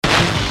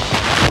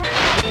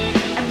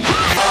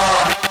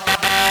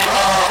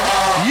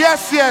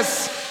yes,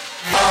 yes.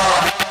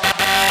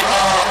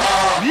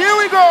 Here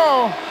we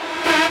go.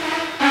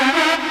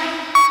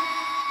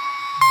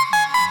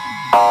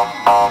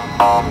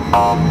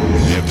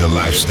 Live the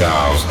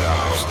lifestyle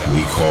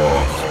we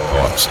call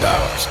art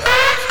style.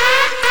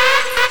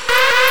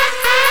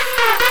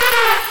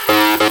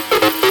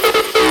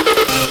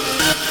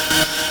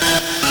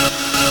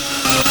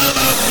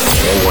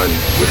 No one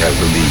would have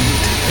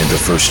believed in the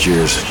first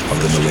years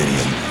of the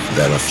millennium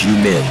that a few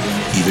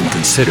men even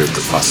considered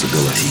the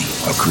possibility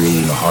of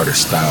creating a harder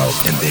style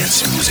in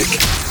dance music.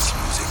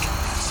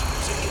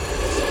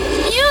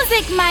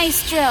 Music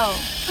maestro,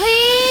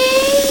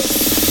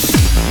 please.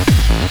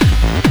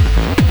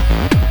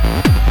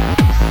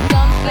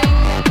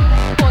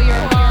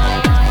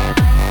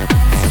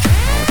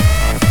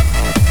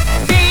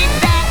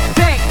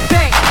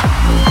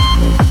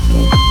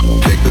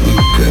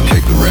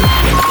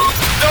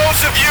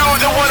 Those of you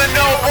that want to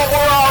know what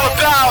we're all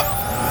about,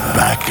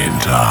 back in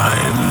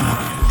time.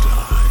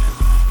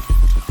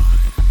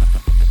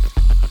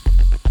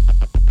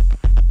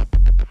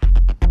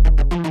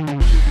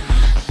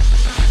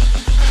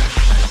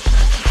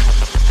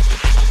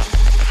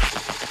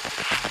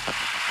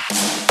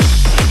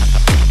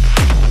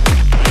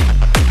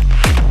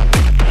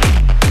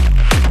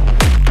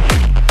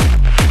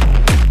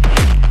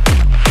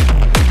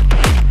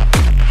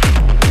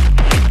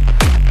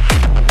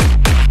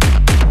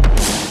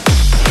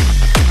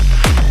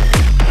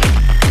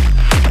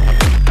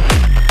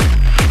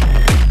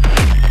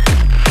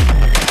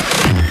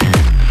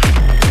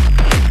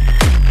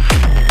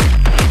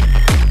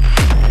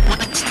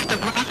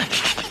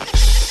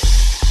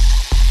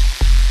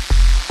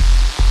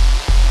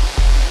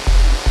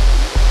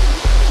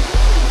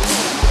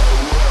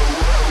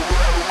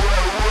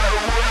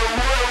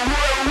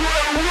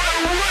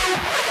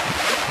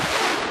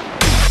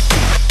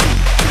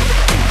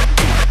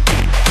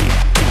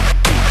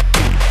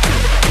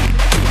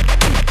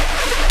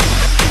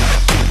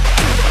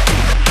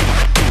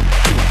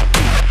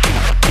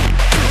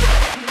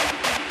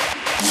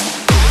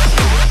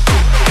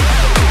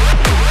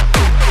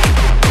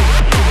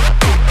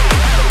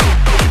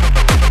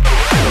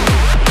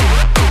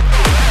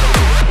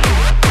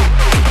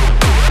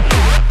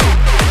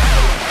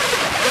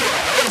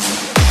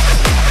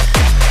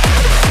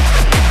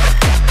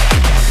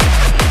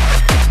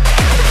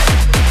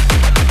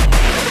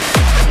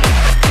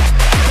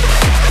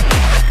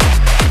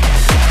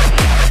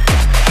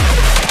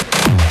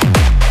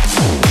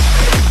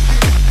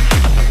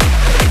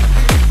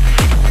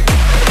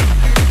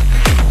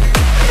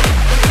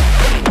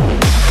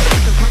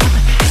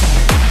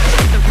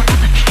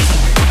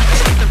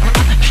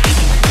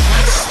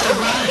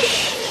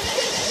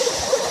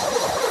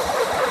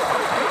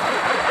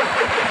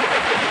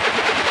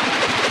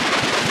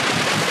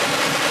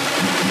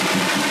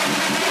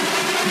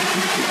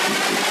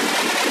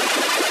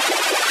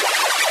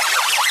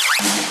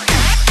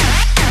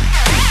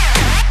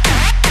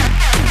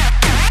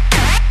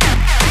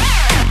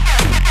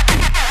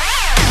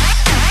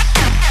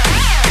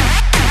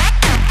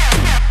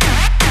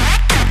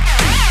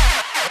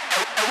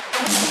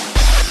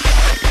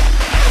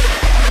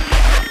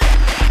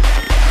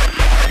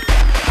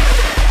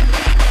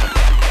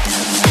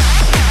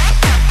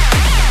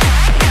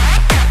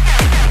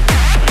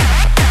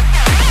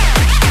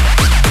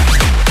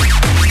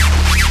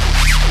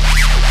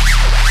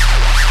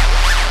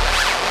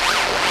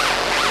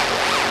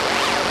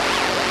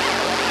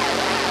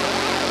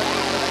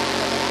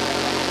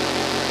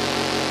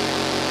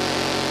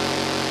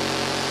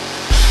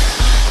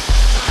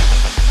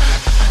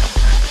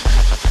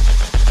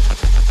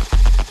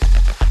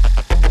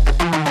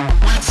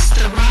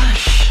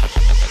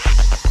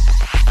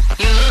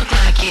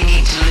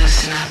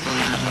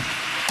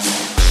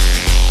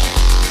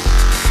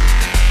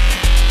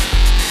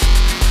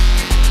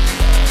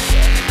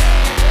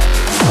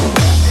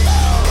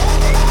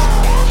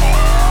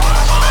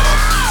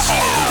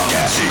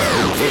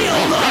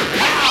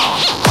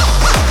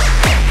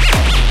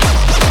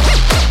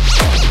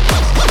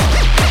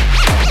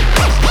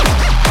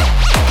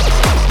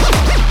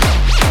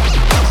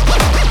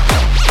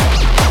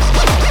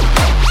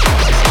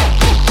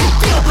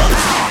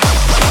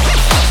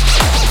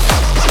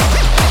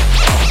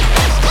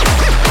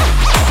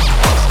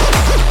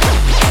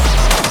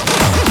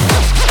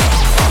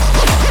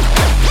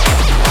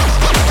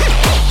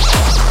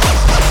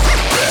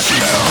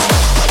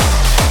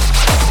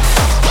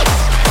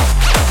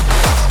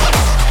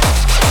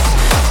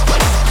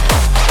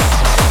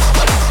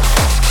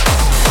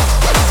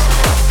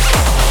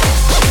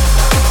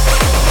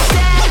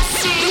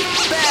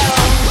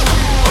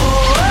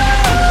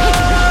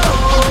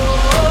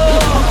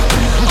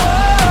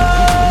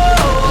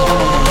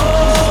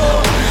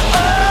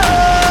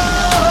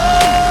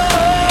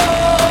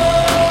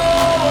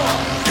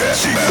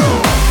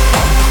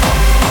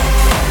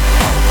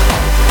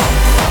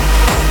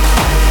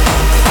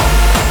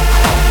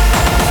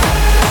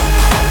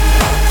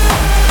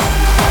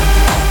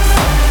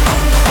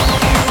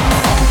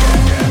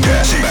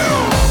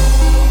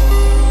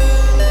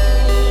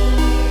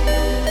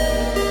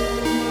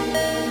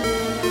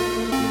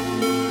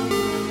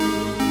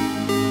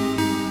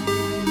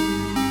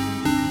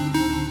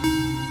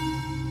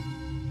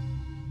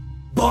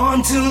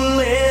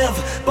 live,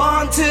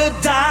 born to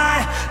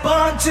die,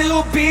 born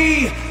to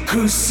be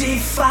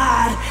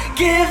crucified.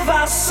 Give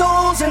our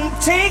souls and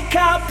take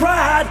our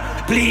pride,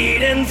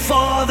 bleeding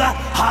for the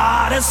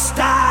hardest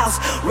styles,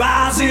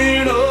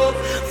 rising up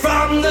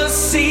from the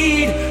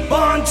seed,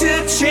 born to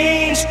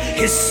change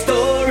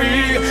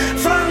history.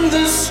 From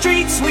the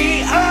streets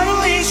we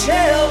unleash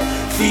hell,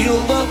 feel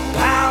the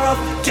power of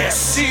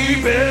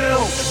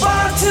decibel.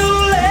 Born to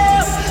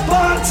live,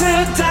 born to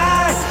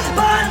die,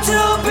 born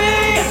to be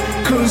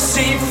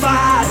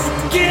crucified.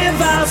 Give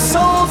our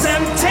souls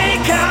and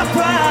take our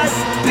pride,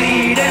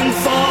 bleeding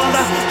for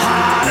the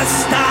hardest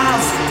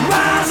styles,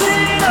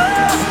 rising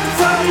up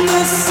from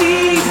the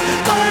seed,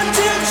 born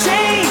to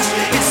change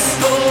its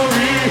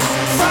story.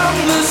 From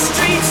the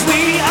streets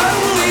we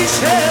unleash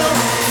hell,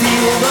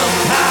 feel the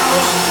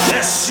power,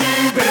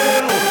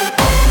 decibel.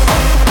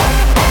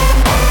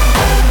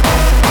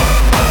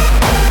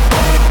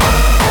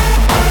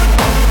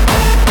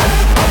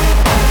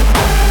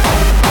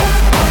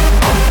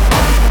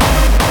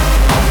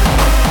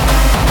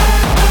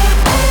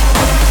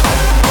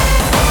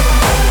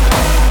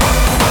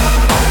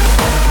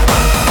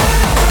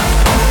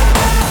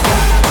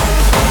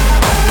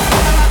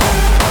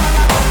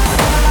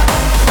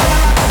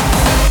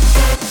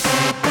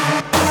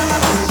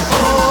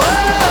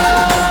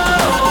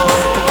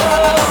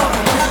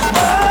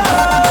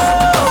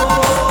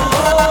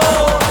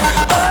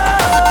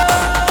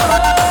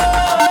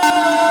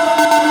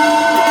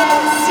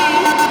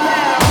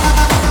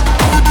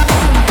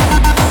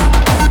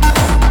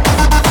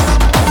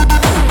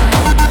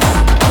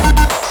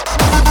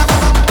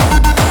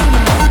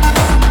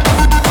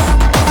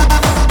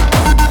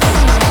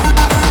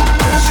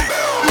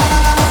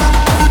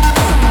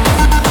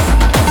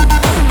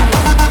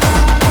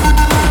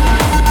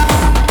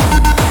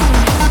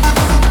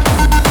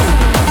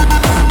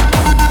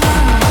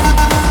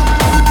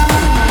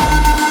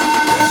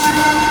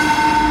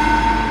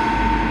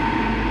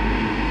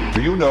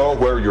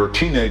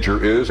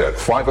 Teenager is at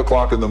 5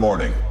 o'clock in the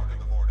morning.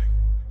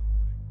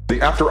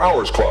 The After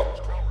Hours Club.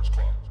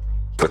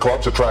 The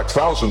clubs attract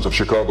thousands of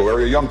Chicago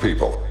area young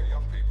people.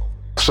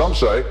 Some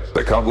say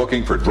they come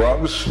looking for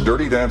drugs,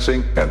 dirty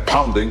dancing, and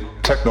pounding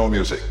techno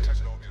music.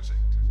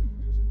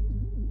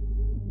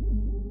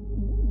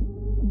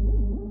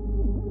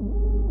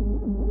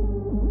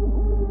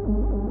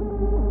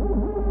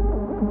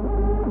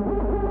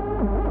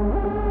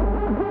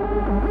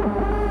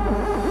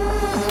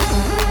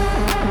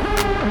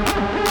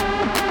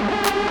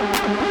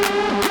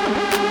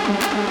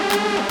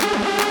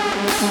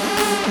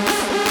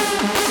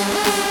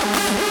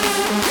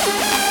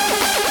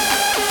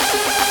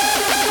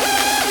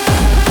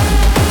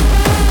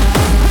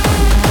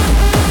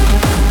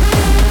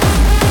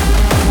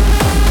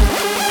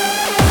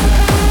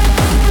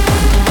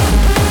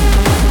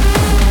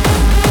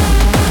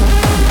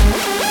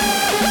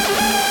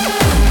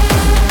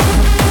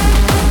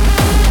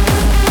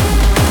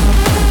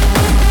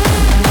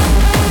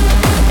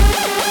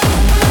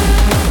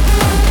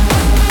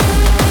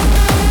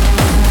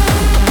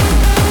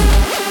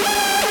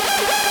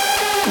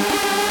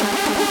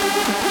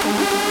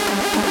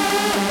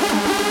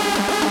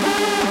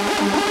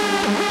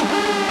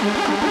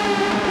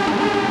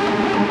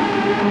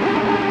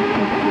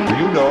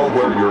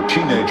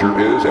 Teenager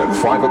is at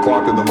 5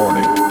 o'clock in the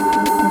morning.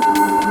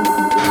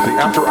 The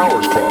After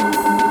Hours Club.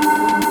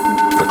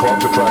 The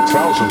clubs attract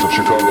thousands of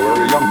Chicago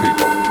area young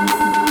people.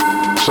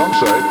 Some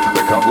say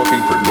they come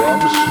looking for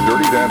drugs,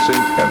 dirty dancing,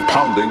 and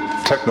pounding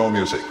techno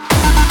music.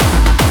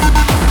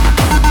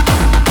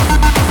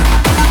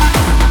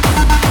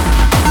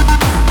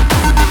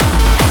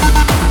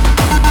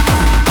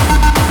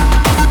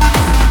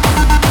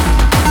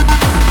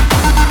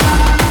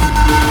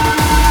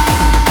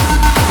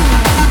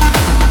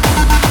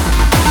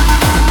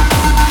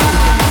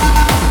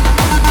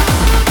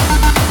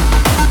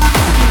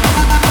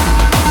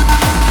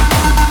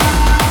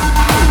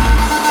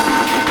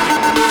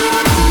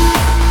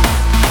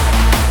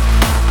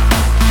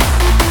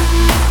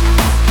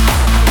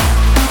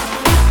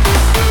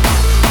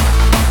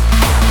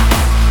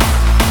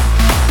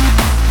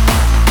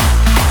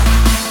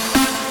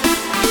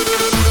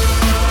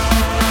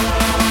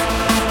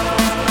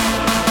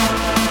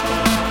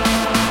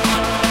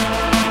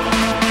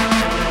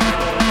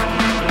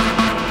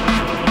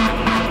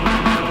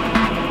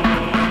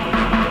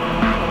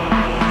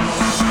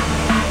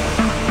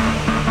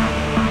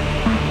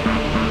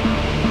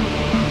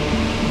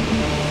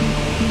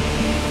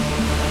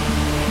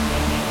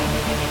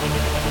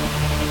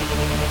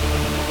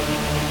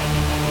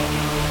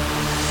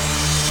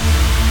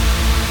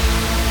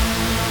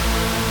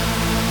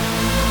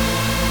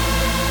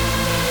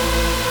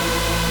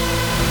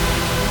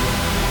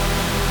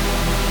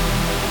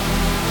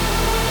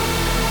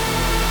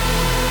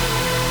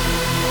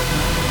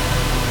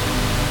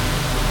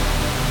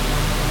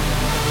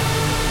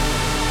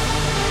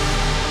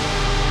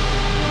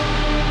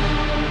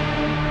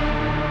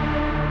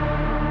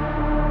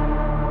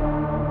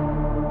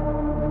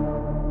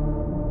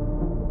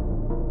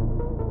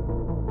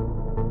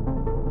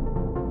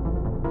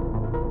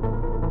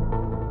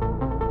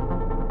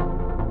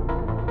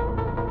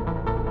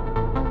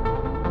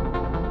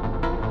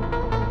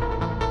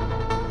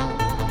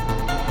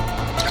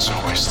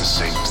 always the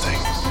same thing.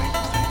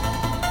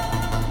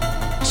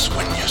 It's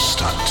when you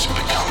start to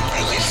become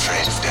really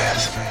afraid of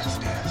death,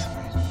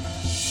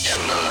 you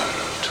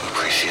learn to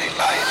appreciate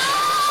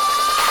life.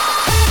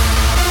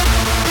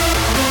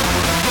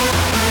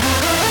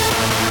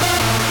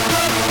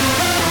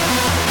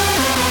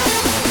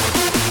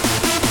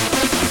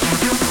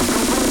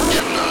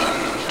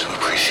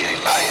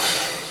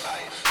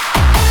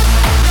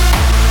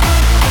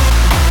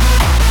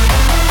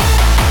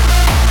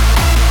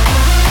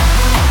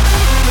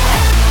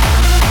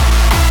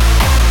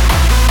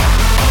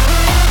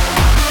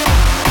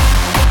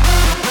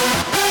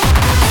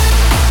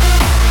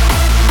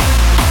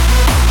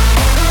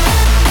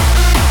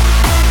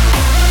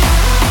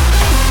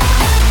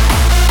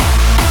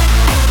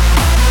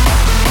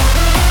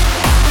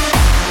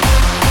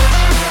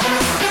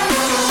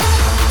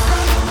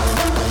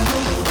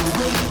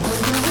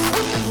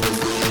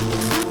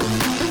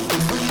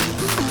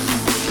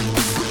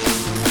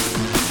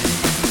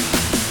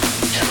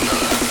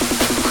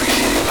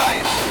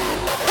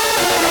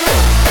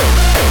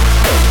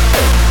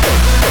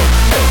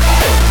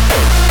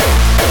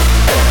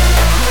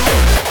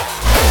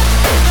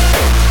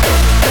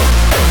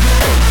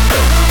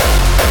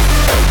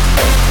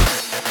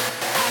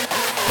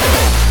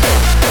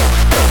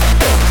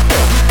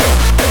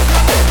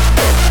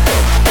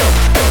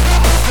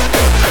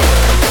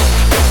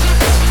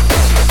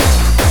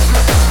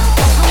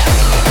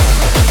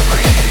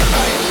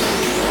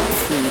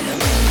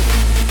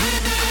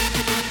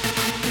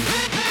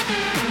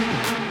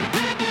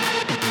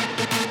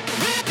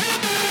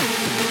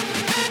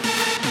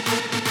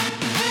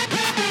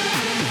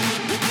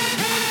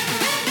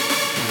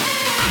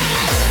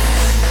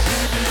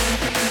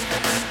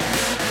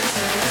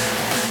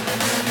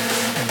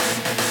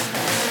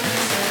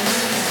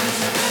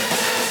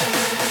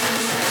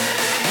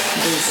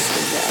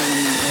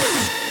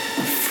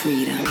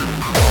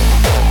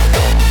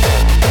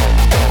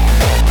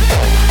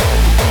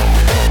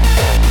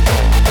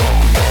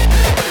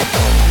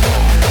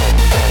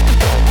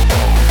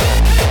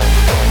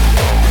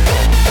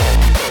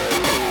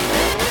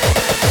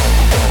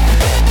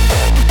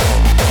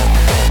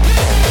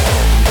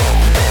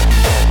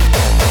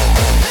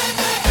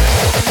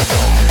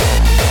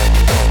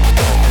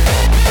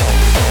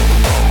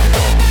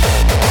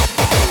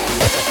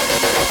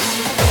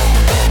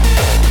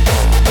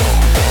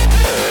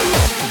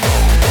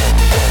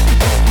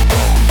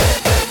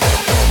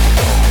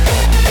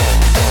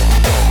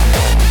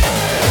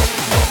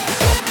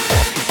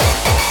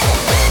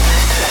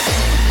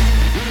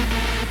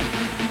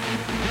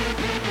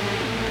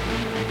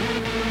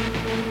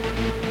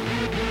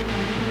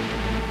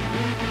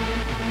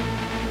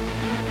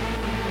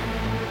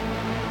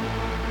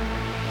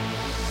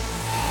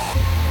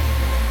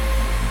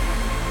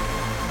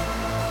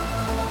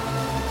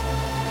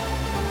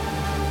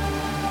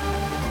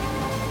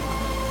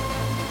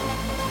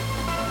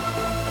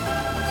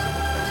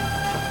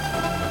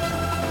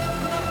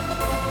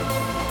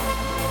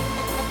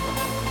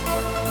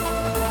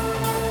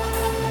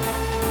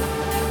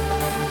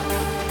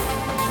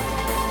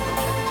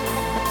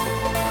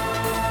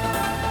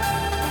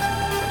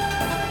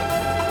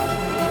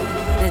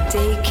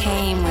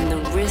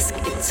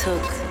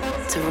 Took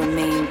to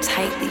remain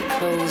tightly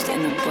closed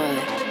in the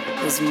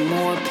bud was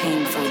more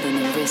painful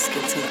than the risk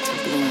it took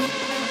to bloom.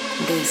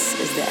 This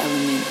is the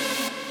element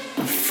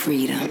of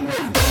freedom.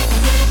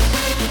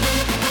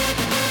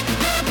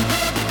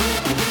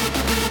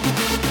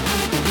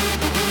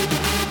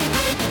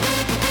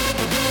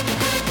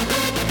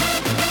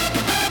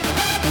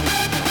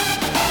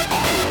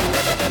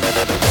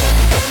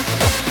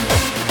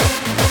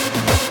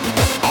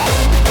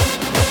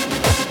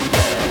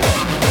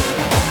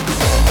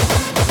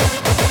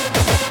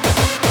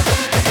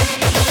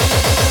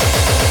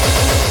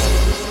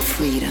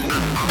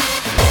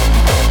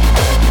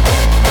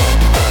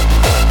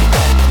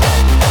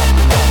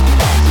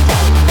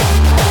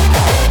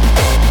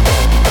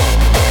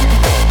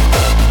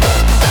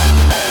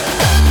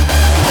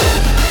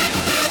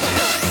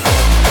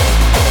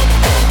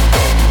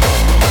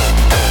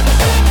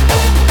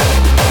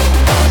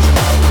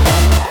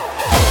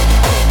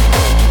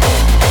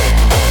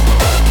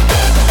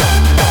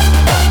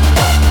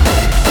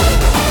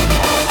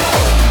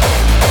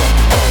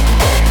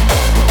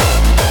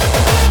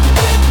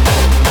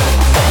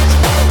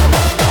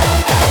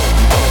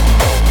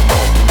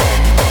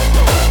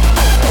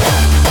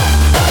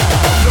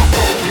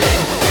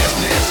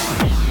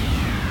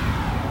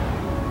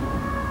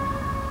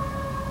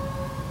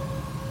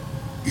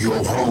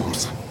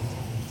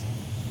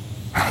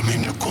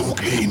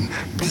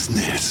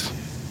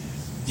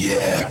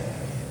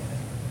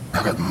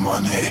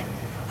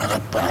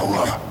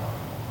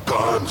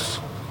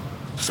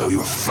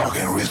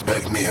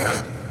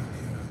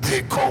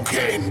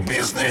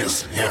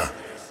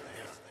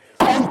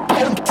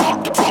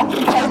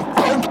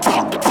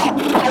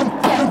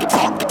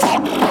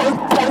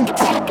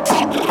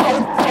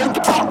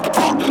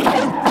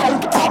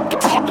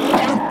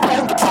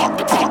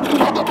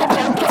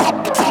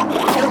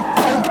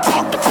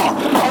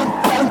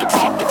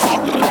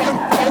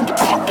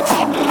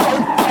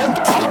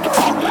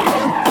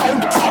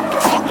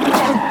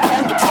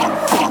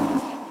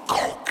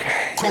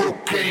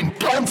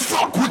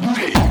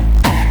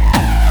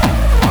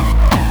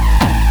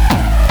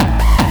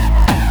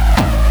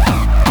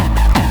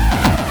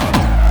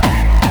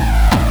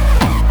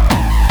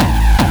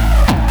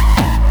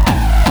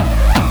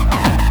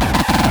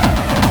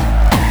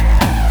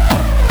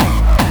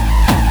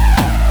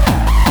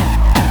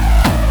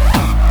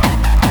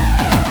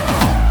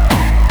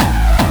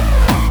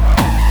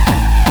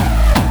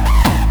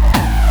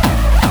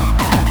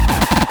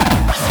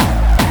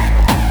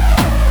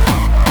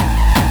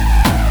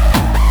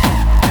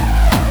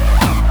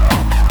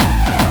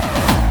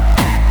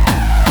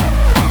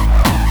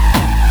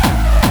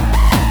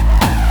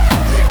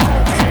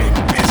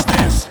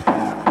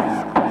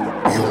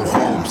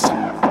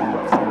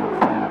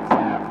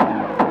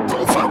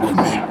 with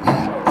me.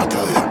 I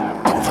tell you,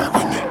 don't fuck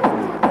with me.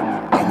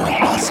 I'm a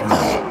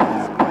hustler.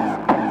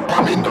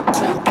 I'm in the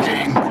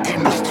cocaine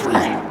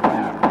industry.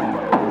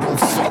 Don't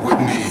fuck with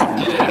me.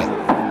 Yeah.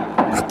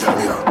 I tell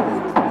you,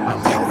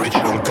 I'm the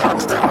original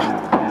gangster.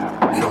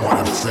 You know what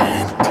I'm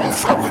saying? Don't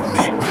fuck with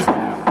me.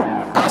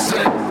 I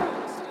said,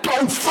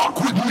 don't fuck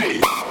with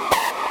me.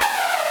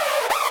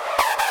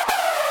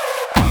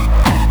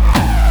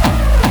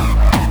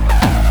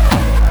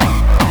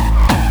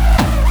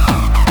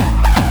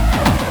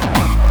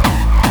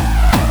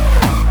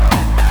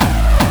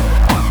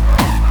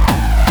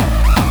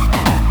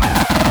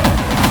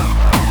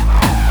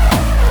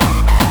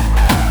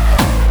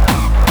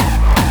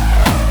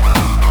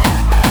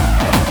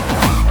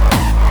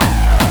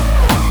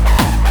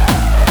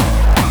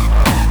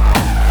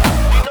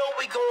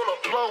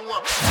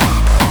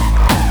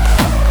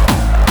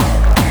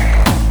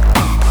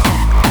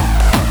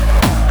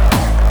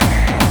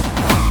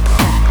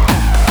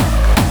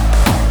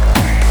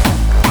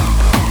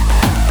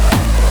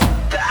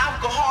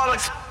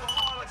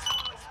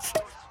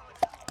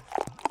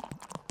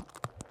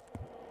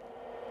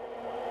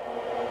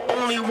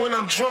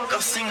 Drunk, I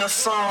sing a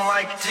song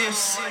like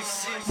this.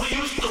 We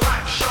used to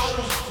rock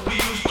shows, we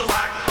used to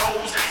rock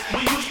hoes.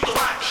 We used to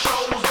rock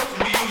shows,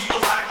 we used to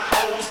rock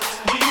hoes.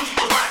 We used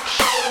to rock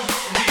shows,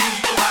 we used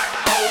to rock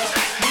hoes.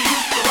 We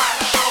used to rock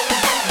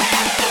shows, we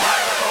used to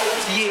rock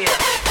hoes. Yeah.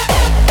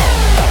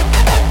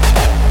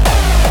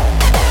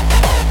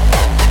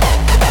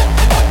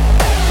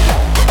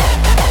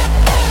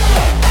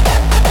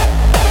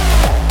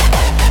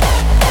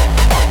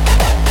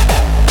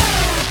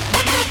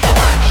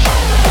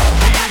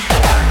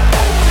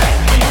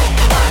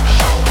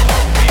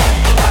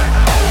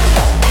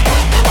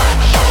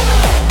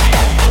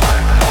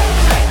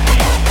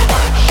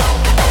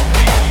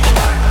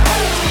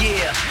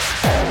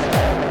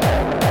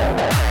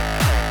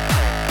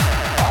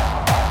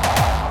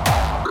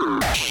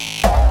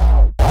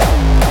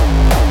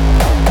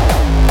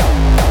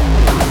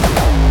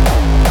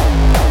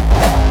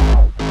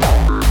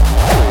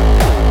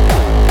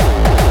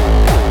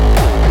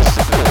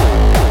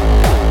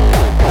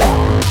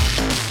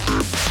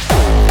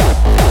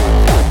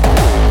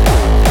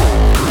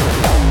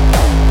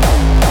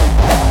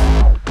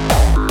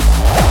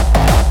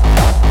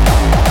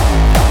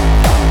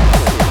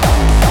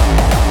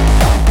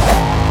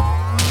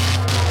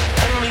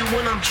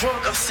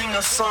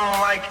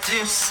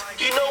 This,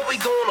 you know we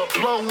gonna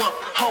blow up.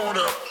 Hold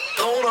up,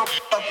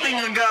 I think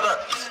I got a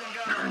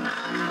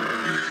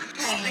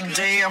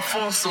damn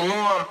false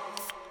alarm.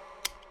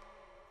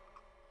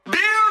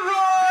 Beer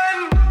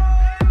run!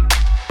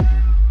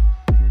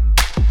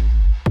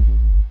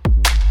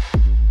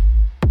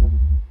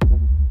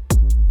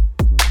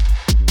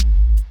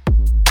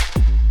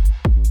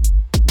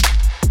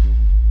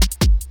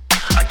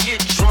 I get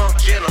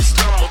drunk and I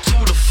stumble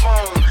to the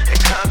phone and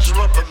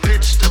conjure up a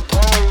bitch to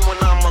bone when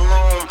I'm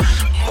alone.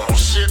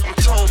 Shit, I'm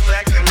told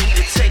back I need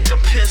to take a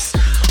piss.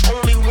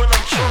 Only when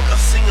I'm drunk I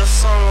sing a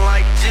song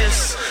like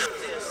this.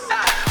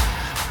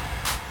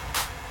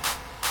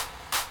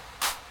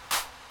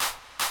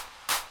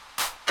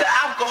 The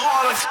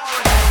alcoholics.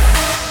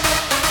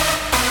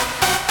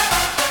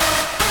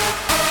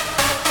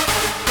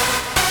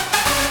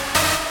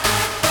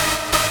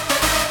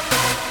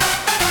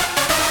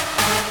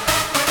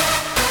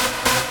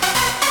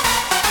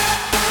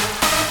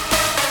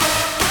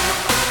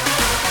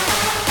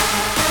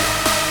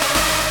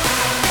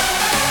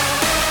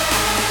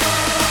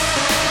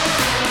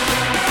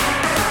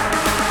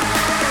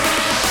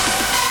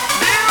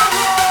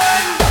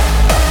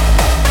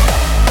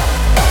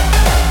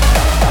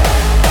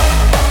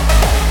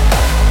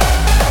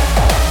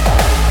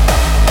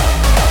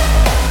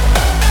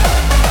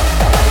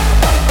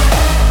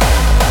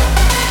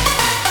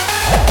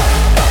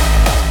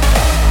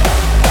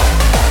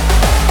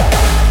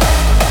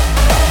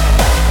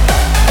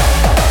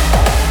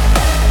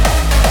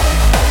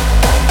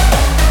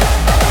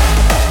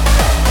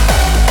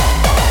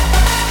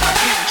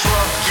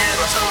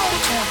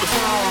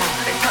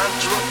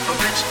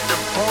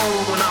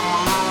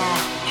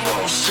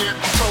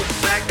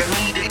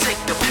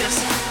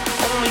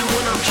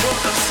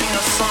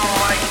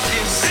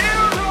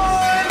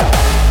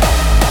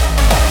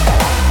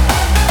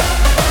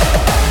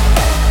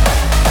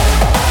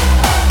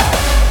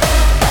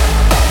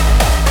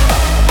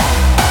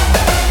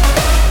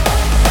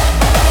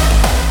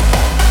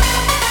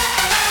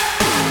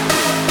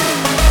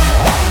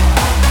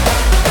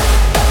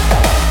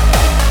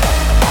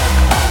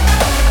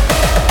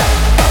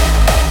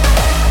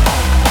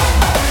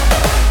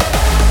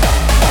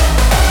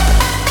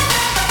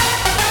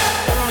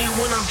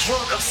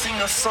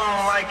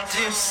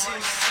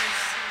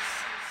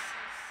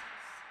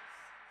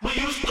 We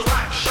used to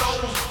rock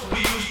shows, we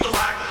used to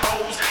rock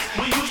hoes.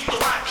 We used to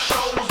rock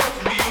shows,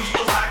 we used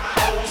to rock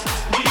hoes.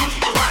 We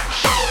used to rock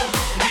shows,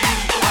 we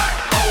used to rock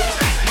hoes.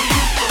 We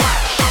used to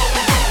rock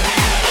shows, we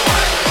used to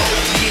rock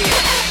hoes, yeah.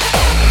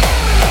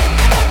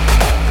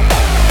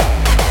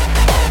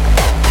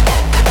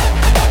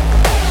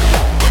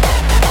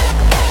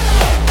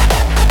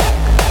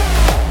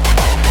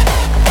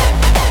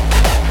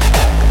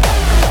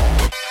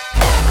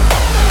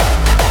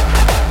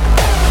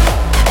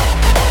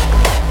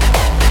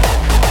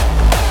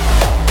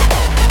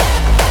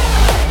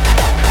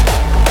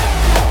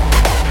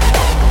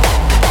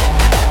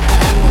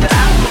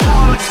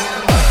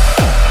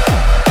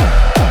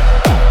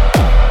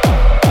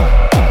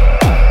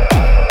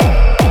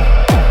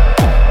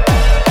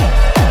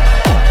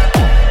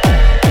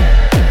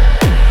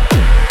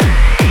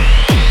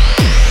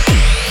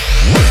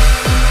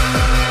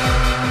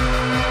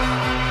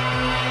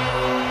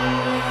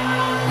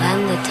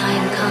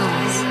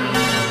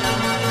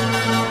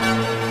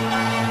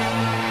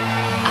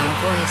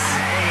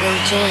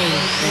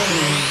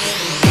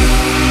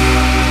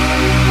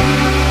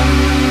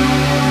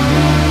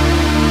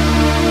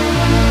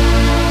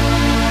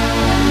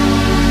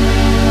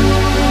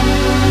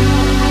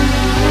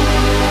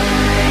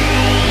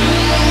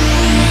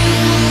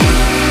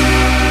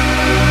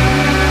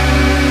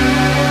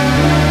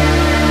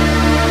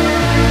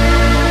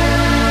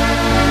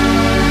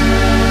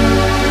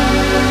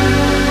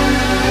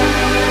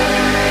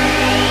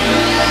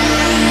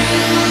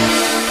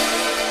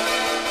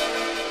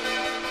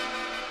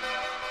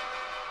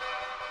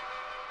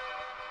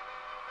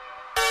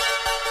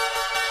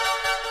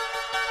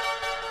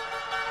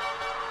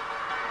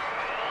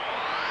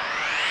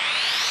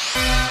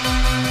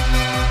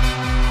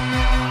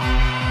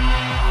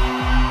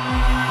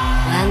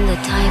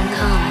 time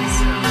comes,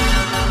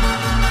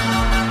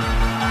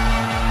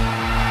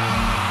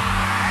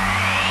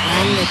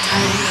 when the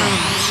time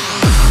comes.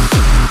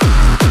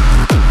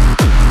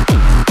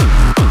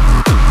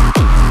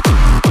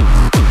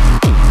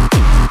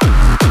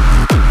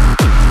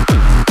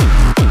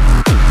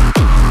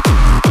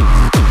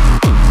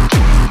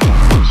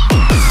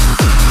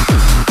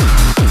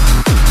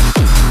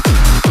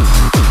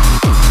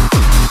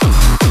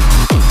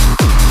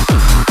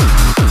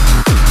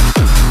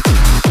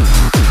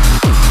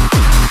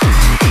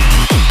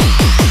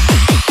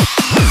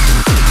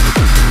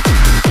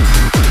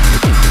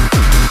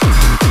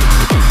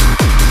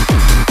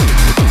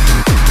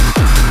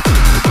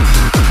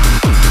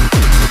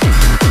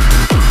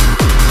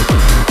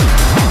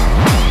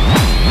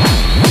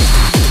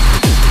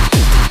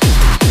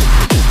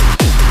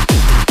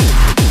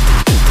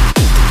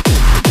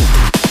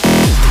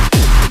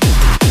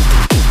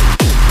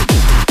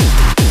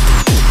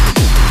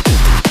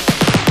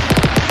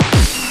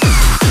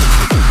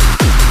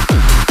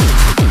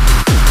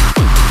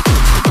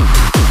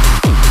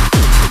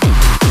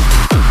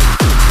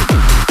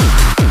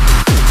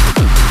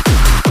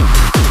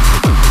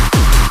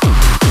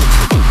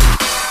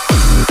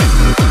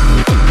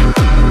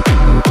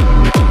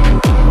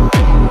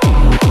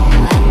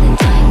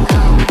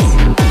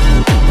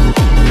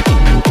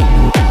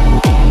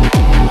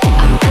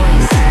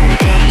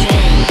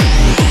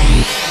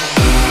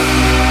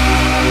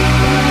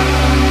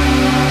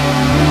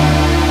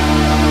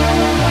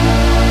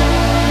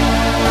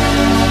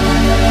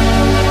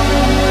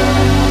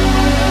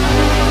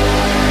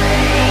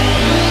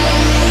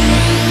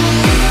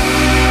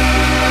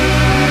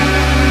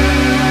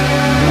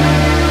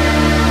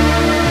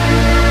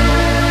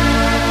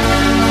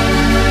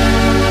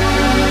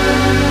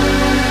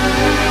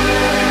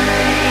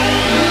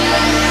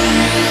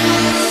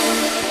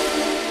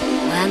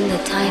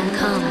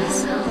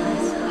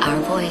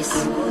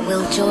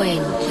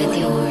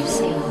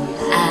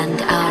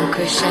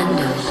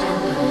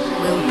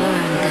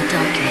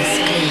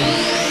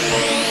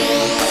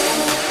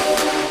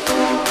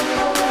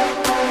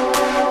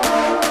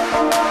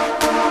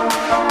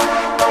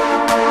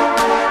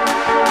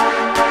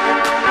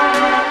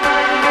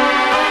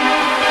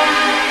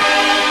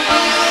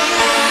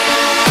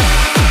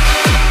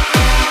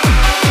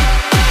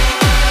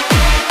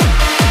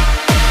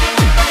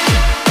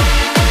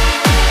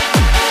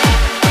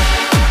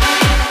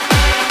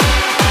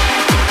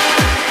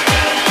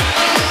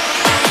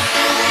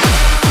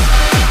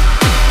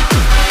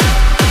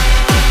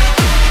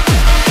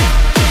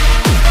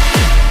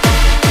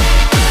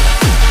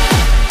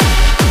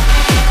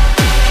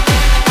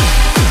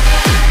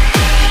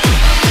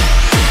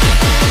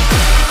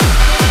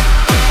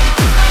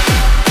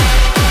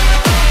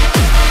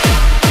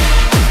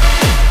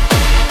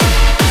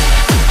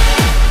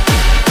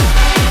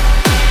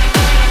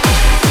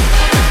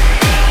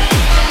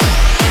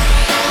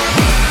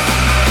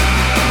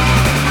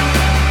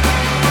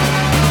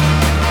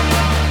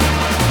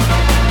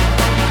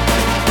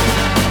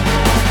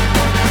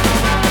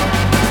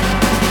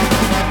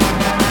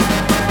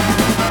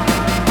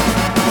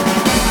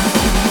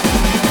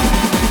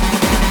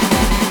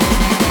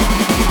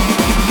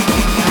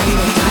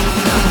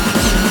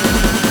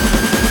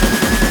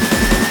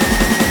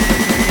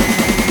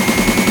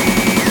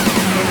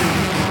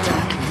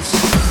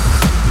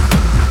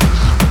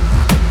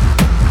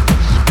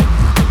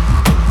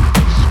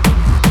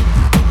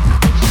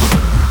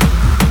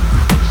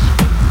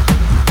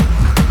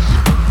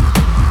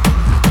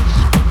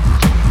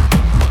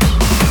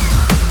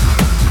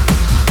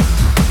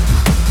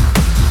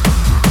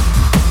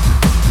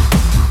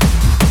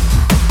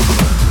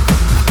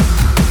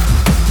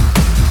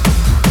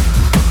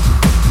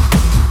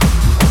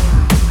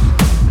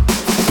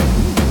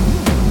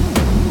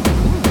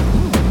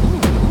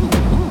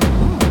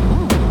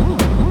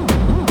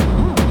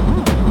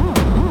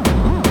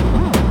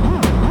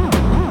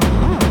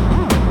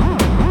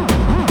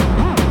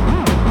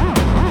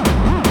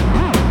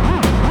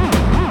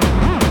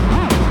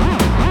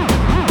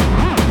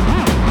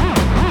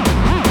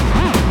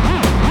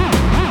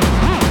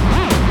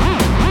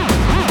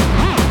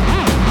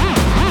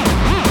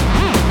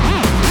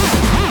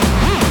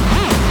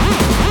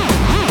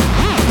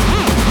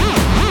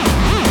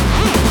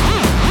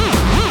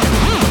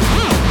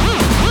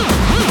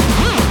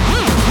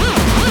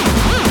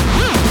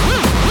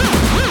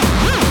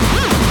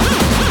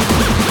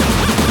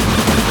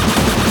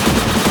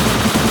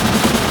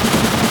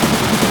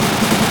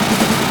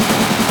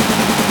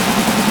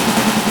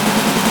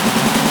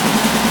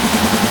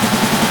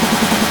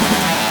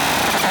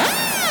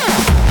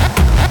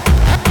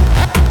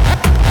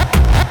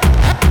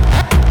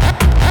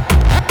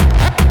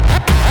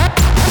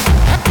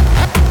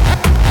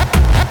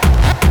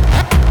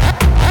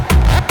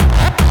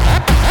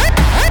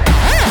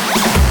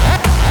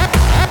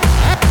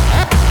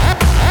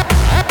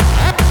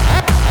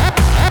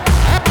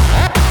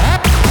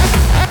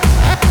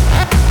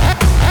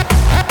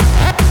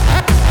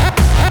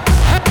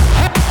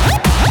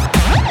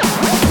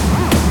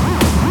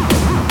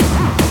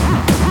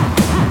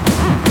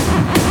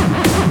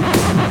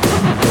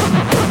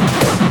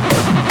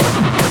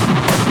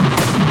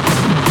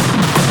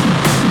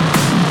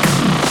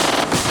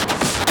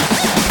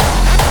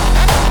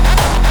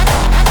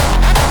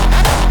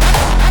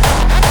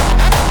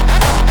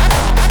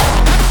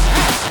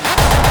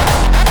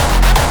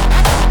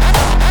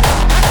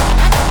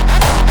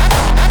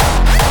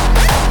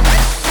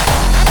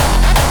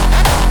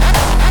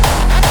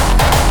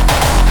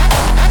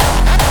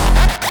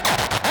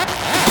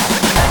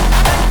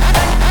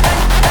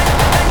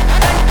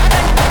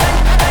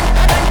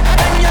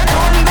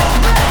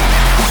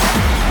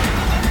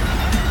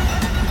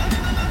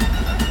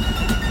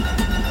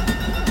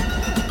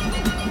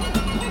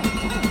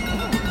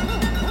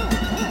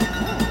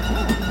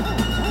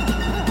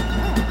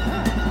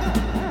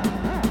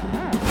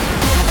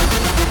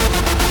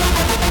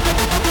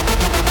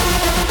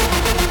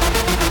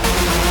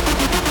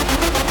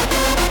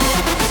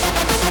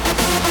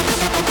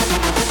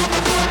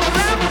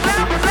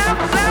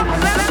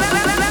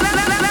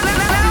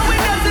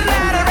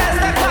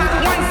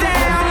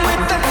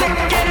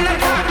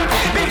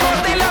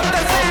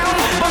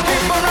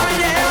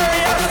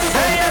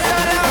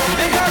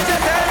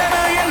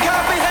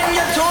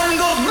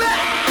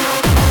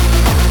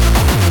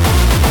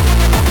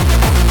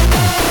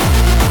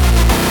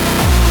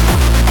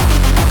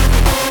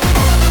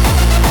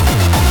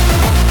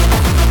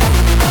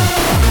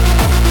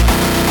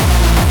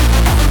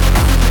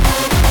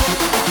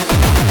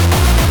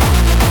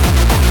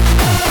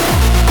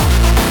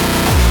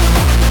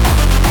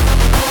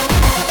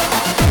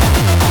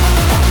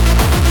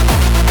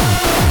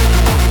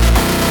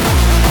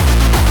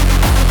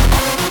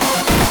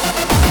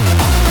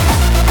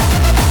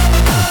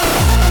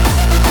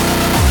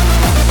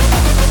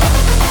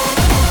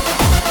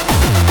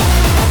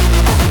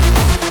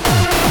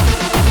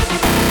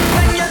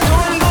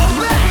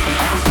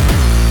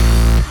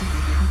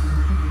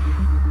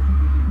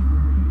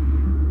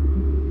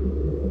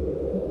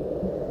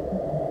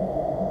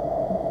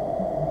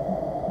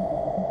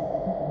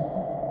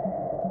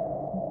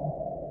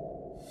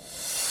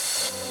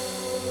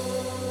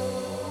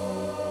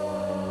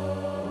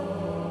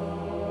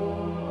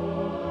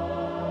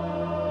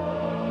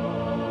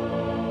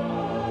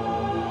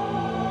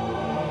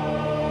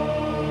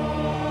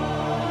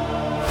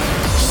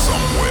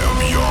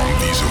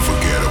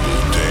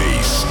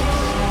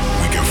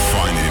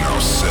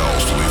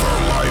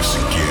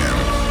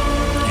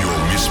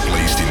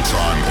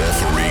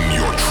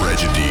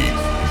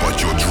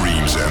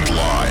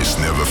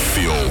 never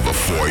fill the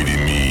void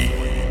in me.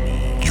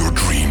 Your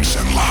dreams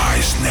and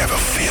lies never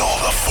fill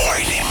the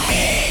void in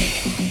me.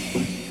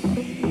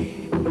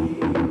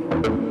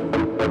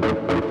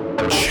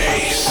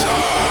 Chaser.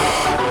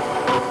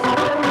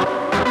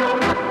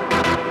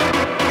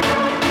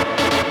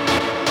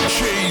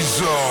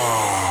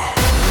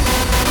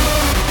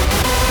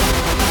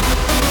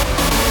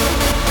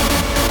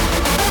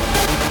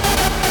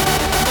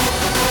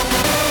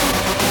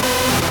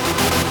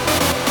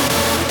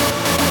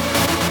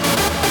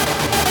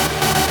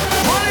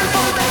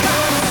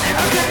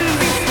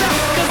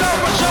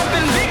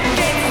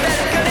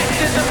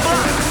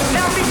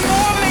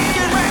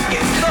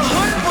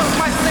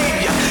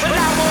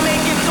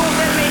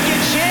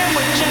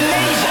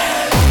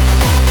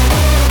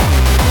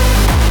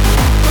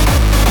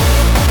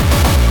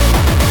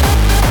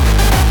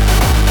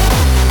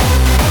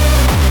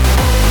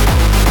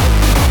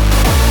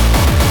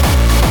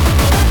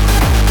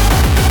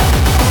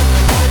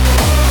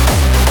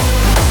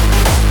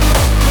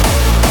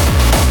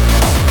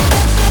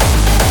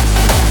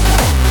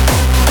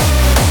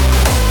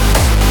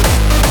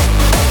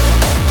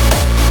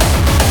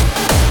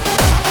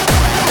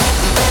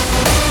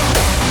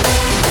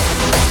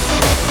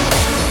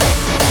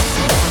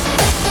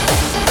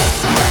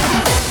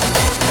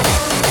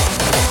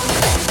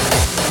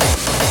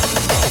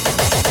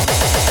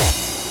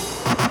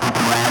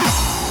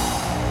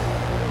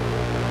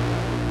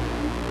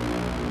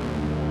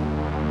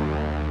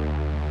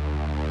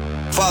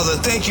 Father,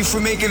 thank you for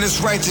making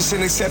us righteous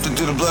and accepted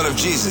through the blood of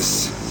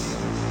Jesus.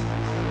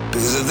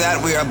 Because of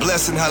that, we are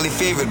blessed and highly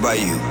favored by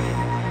you.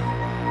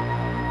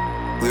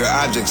 We are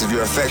objects of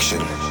your affection.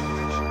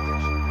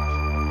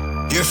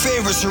 Your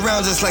favor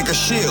surrounds us like a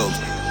shield,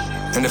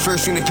 and the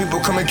first thing that people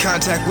come in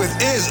contact with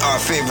is our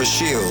favorite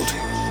shield.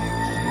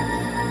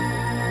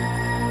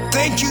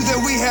 Thank you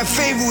that we have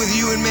favor with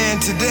you and man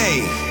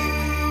today.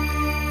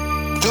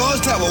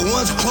 Doors that were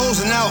once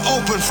closed are now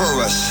open for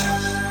us.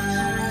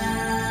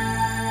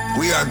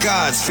 We are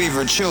God's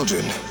favorite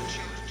children.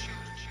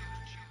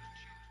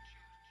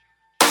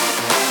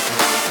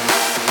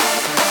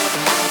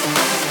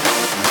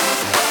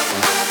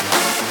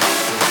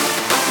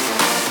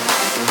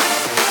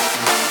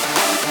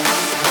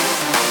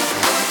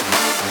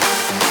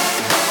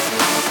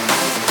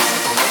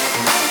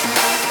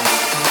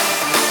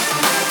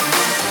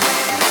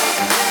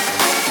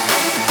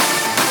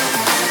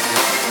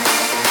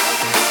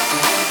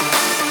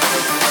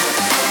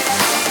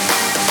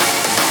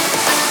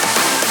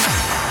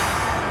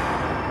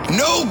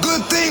 No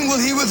good thing will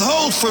he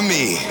withhold from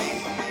me.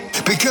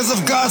 Because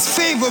of God's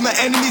favor, my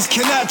enemies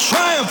cannot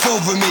triumph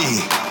over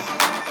me.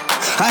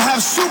 I have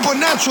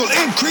supernatural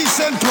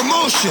increase and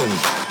promotion.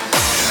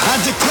 I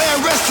declare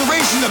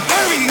restoration of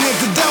everything that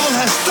the devil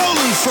has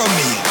stolen from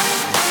me.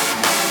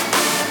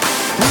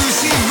 We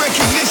receive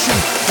recognition,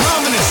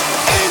 prominence,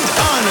 and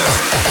honor.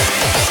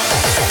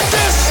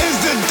 This is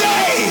the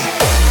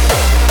day.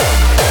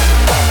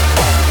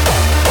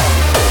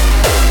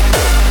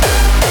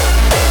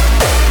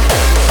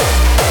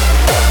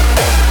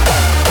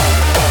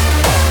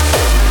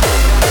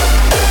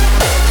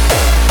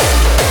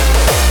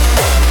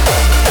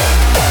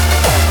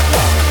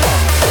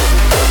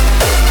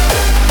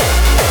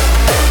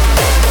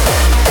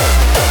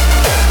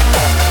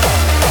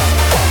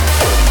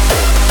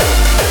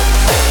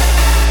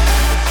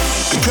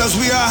 Because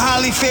we are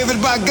highly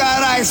favored by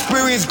God, I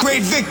experience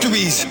great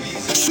victories,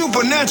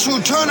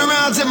 supernatural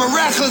turnarounds, and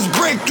miraculous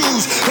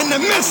breakthroughs in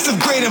the midst of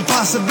great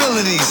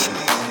impossibilities.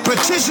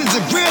 Petitions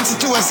are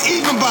granted to us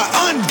even by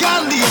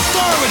ungodly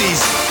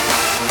authorities.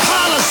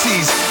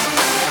 Policies,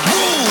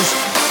 rules,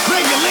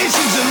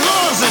 regulations, and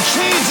laws are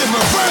changed and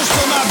reversed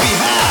on our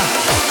behalf.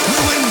 We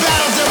win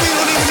battles that we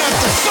don't even have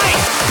to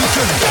fight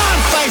because God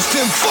fights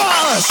them for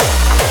us.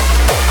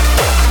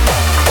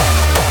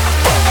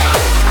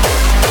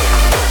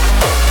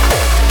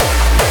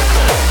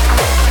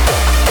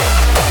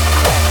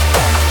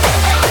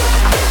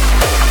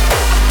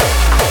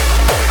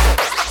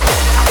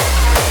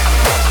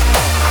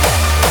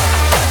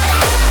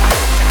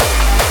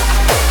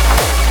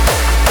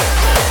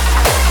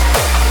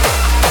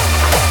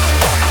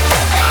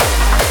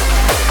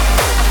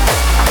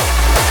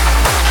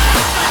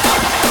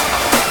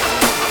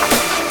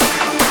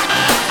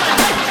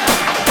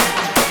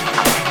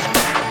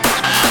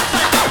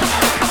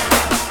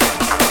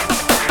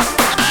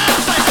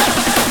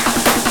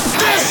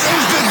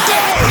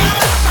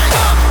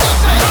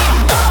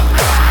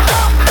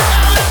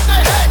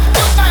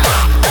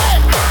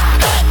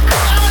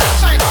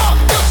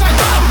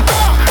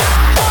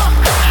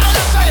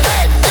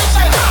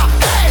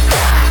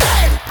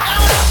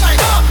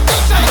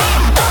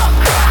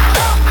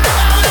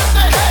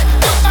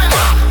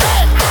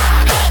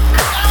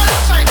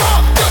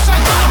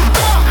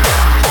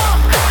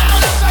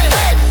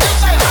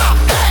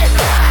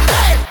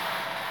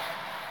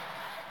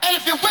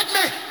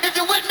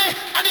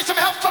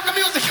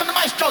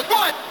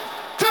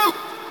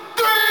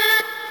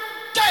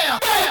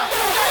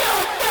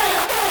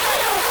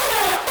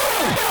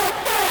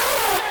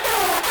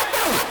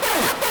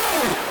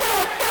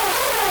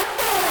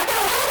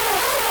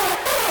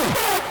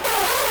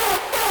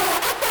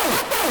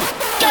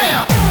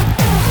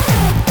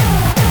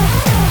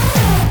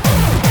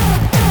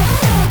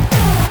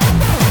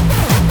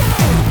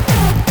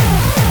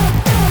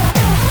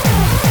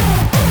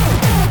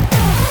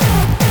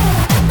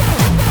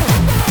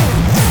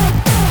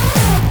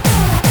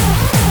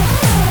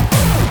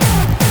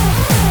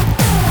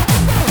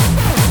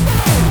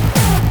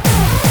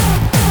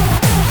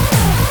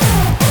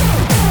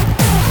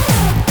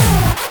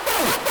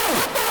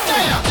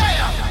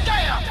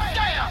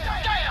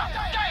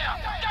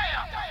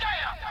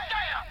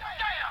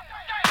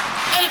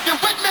 If you're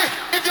with me,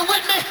 if you're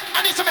with me,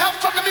 I need some help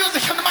from the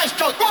music and the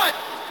maestro. 1,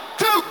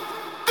 2,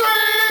 3,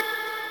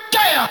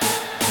 yeah!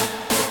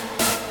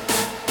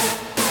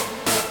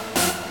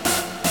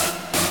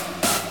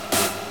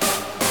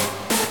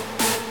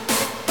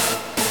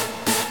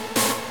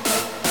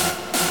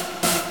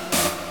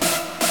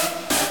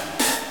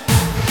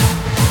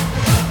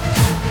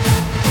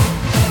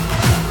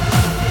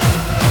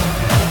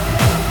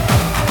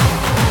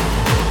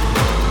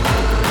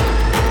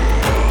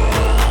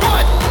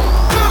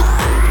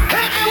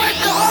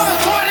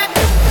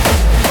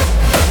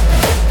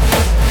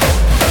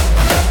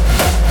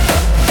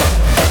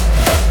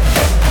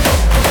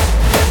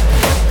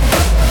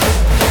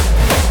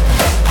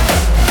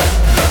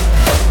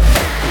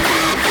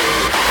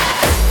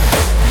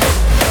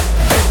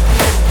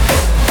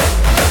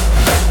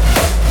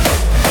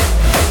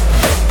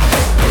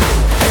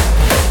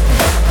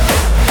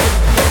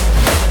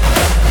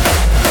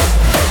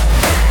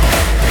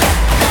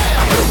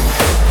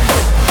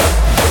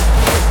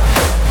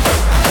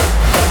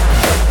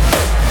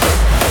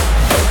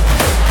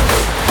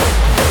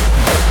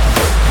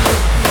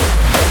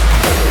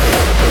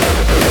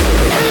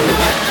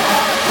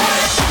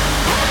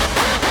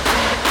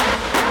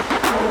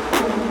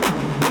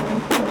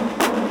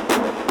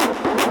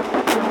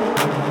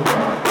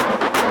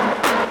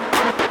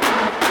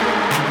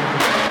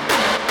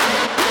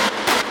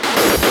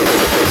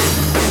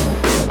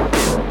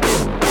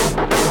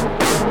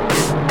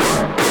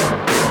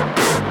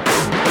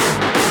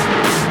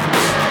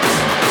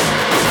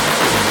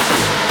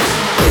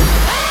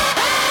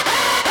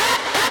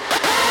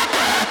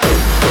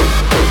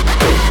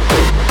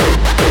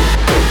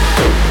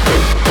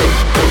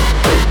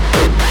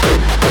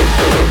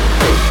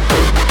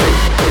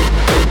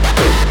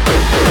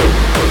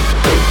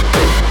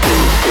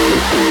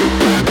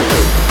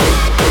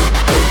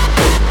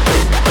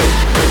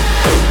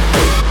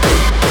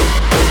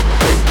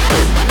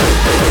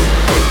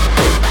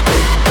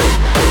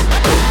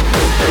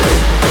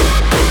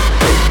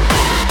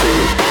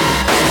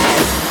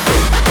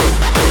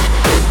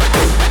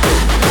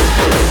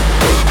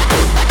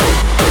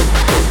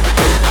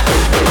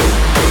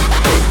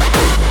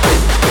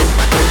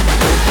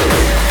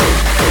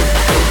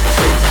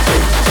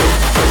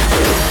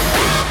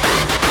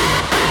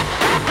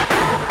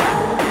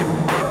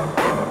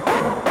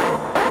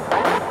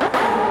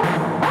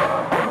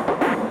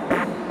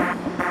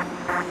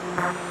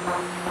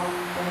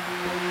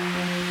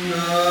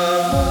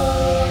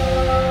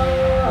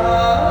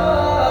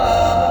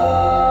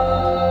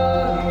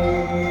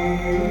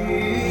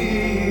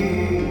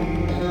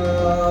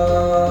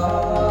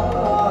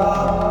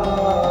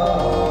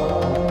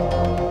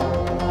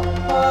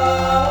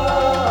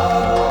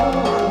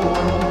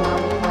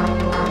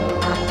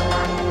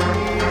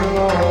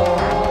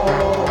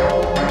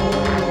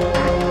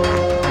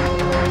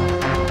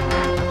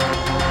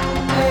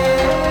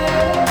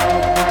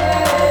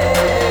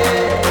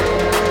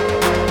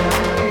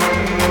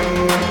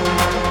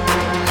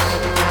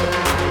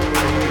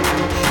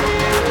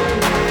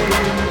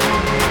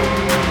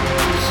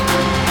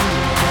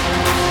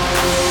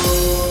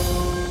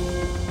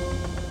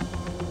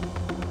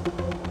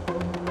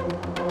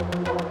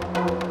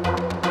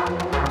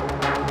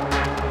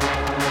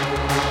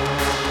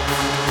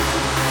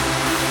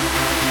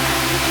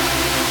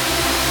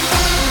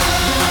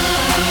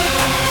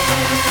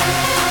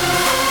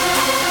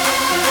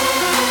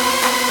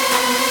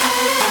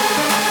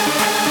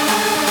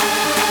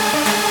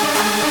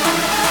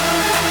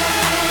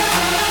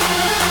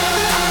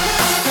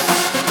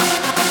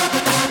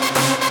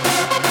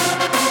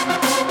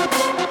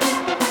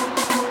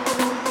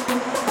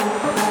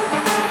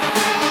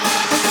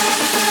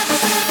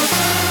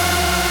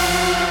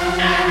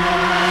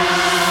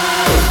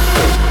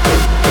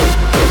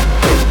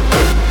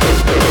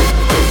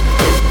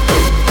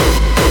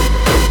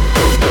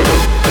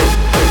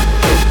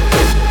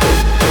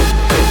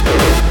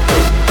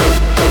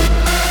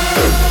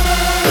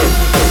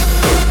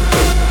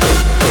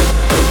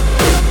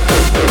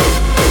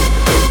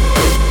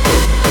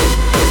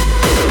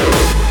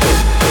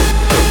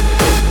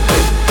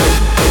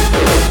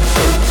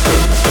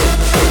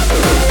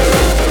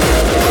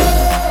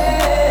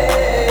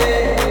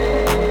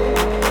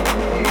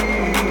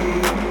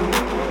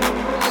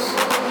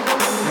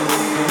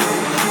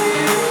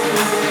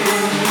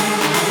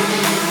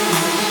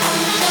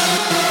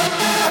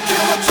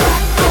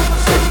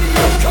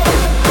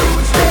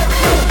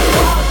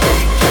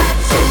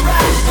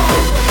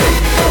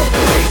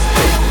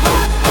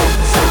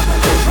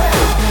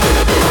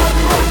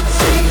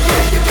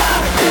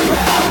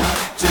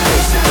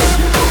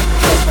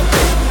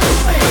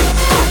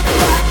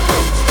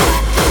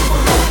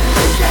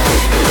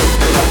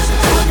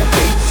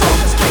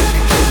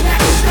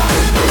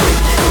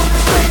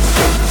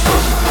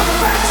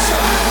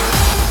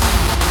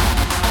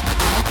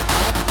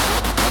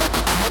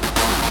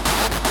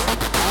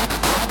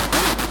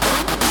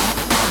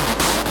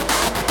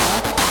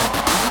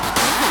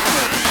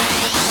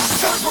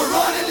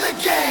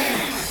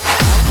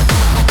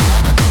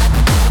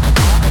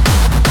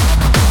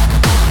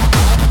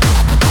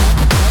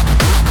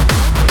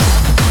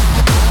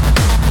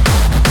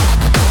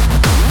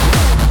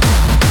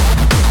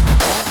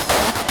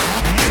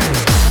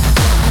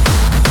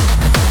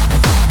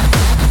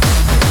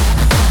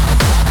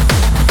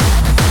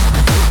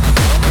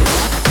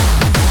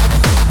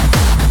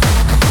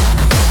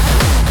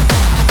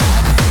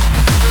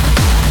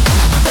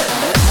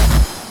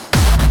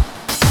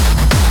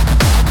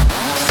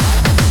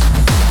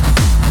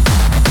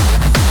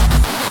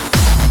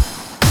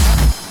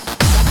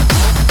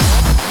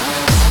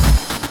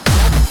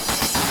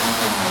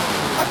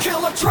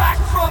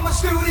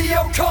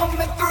 studio,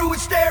 coming through in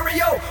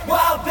stereo,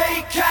 while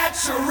they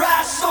catch your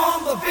ass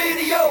on the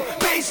video.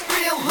 Bass,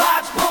 real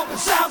lights, pumping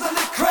sounds in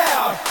the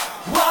crowd.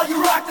 While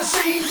you rock the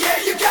scene,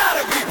 yeah, you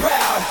gotta be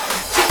proud.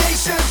 Two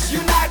nations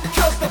unite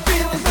because the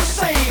feeling's the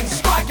same.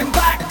 Striking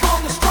back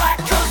on the strike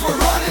cause we're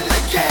running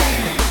the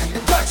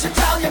game. Dutch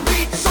Italian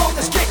beats on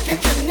this kicking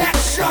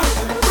connection.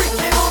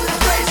 Freaking on the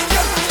bass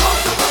cause it's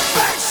close to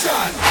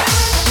perfection.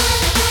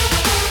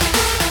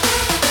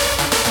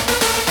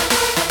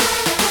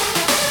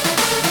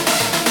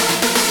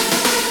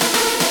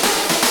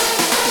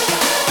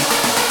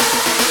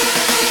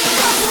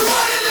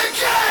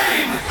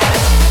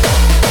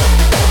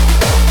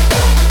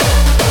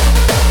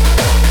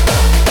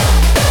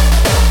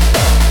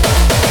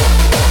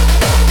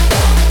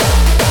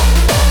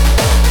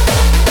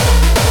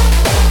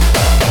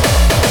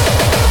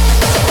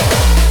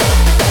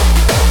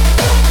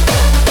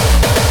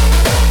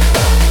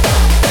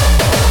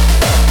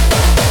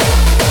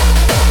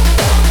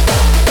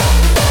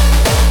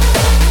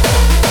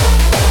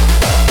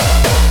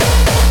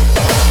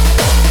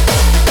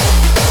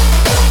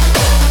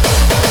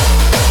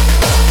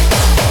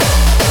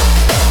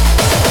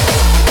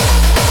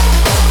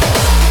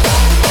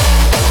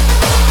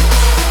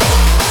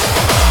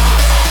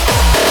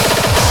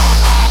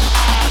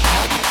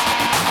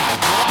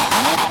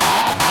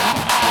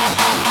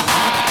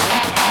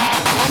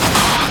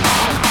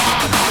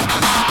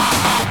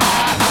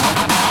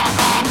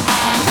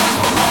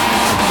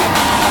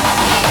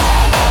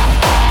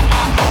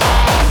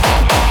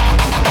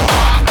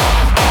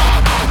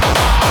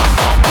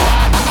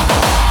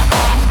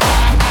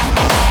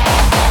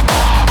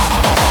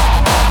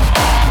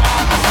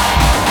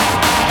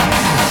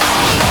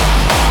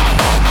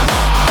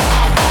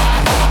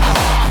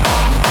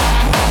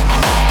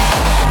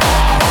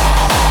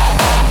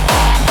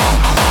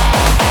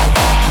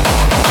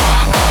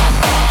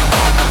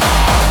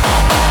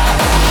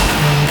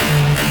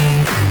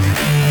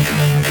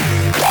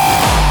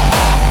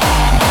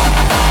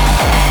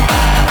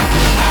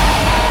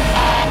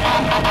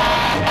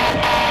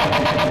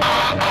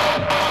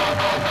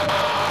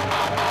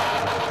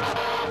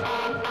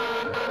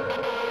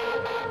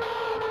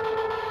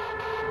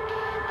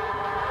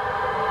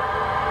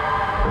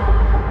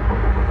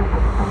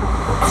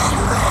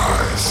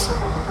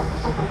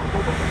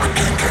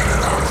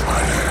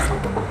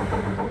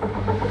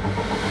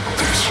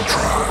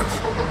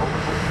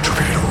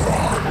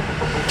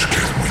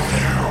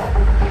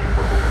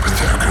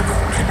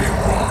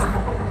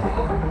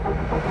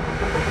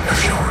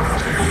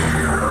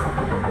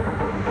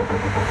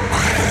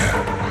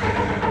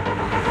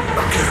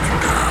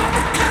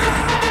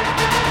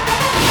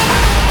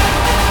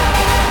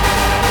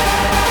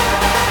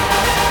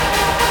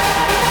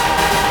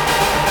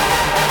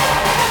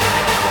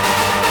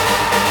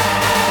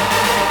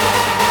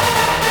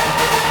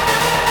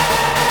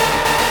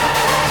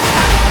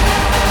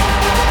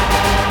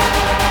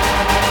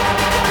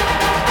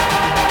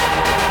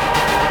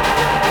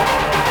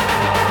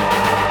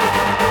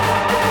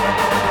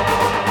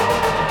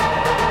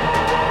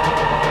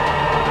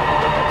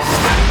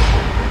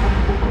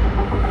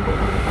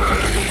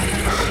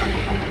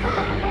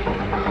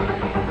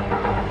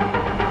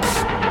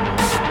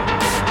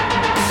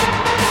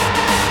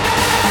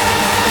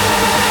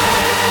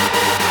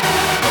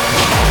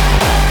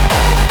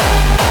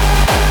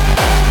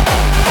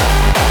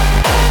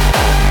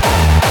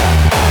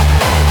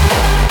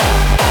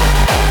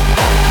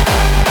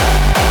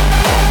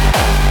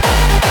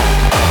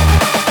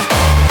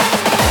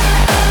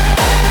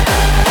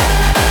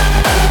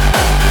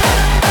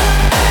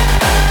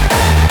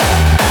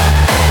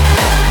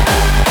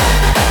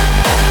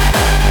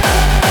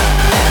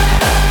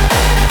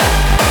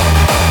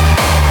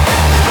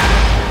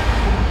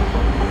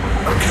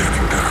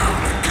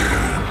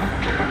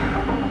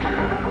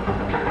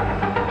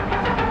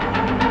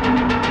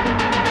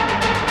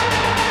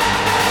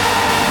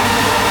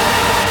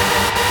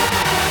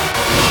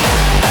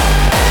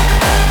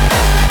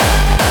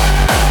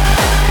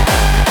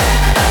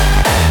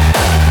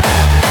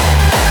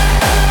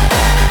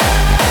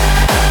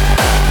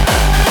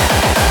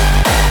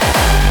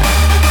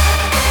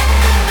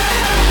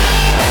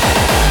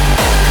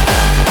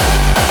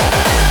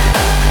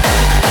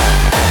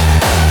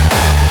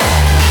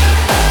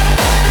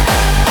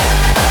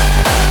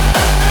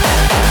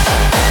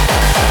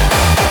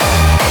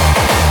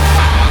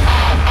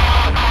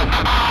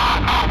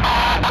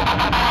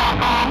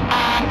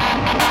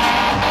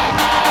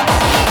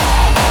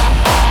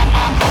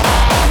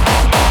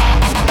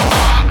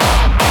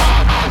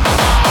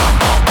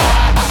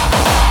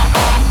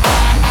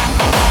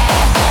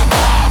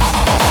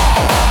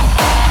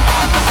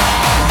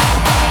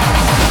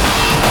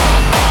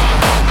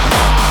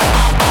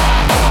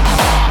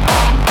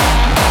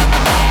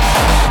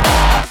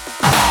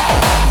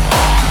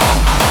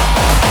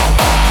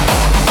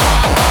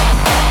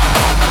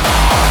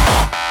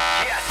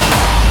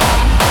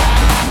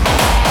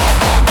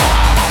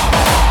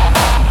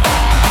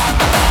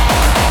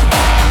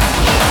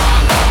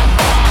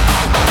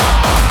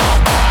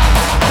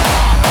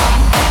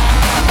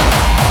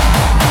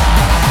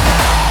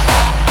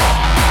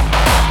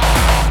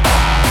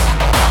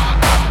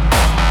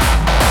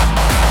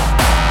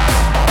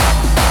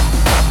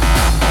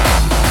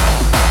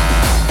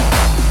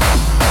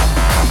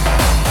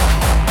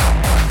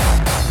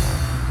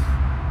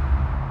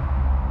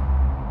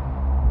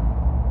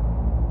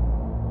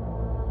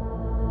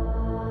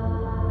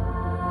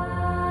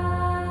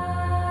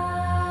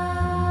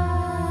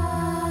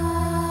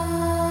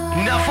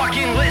 Now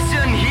fucking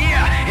listen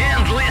here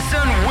and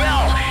listen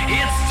well.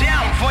 It's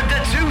time for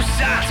the two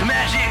sides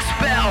magic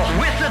spell.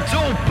 With the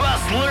dope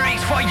bust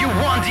lyrics for you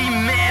on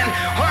demand.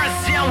 Our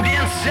sound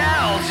and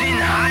sounds in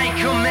high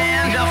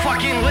command. Now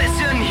fucking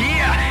listen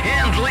here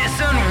and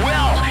listen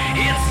well.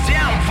 It's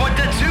time for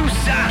the two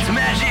sides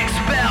magic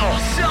spell.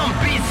 Some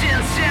beats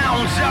and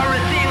sounds are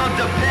a thing of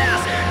the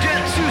past. The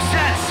two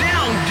side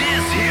sound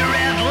is here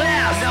at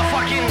last. Now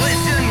fucking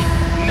listen.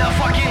 Now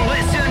fucking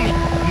listen.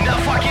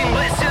 Now fucking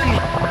listen.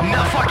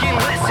 Now fucking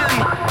listen.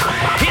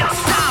 It's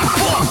time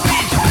for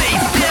bitch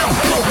bass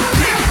tempo.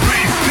 Bitch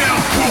bass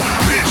tempo.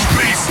 Bitch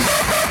bass.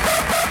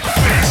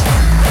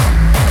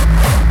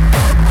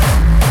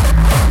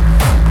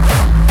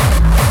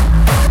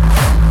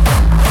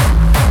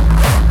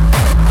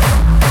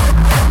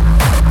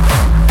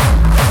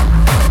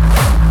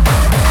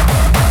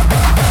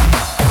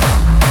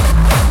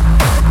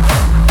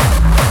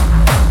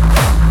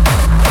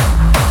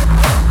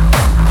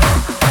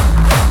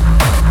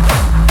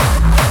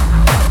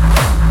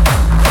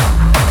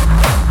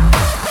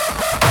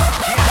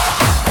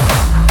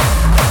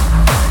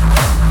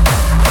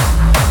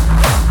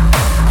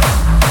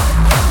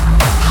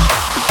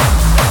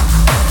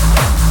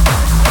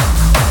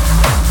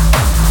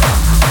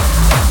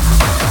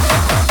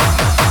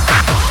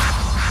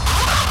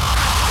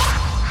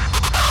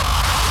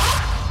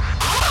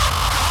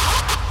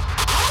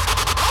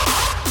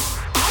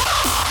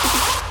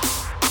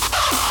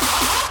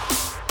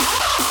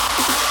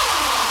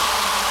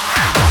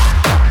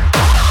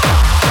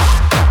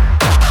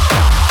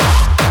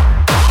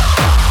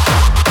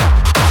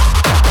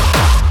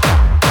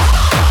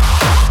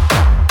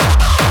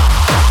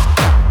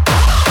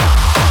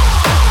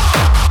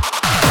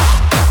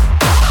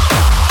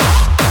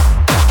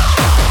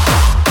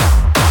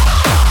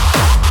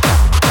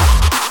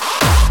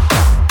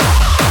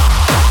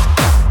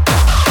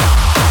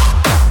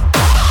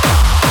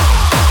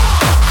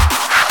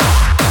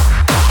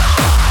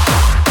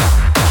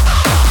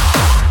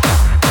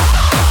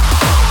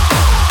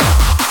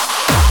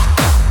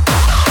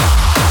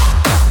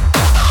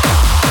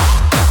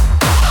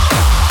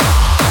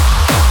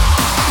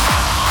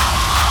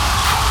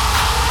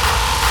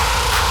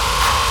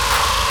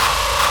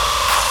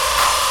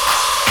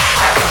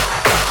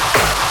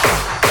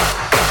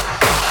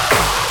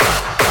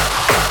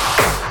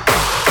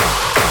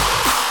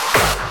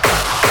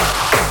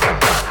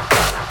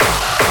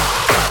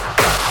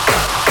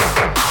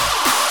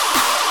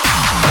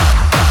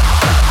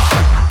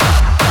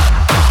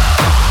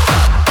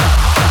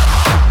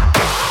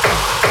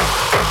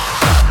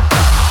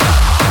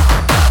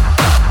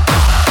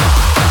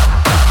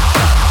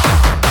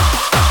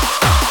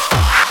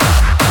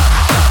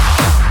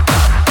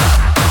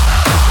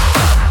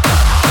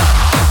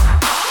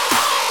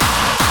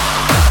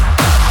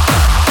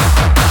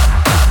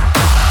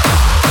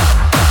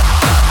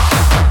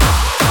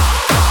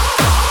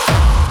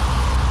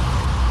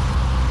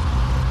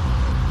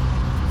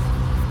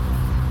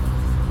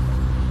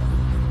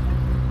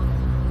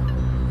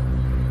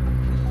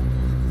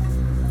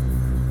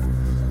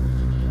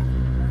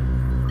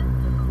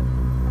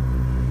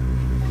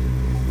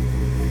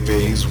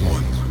 Phase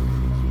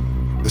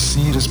 1. The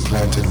seed is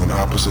planted when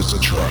opposites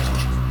attract.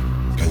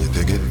 Can you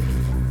dig it?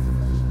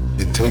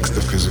 It takes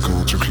the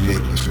physical to create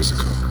the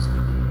physical.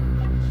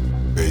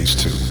 Phase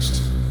 2.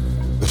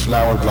 The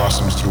flower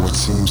blossoms through what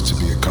seems to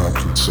be a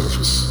concrete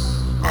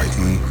surface,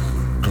 i.e.,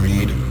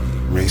 greed,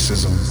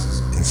 racism,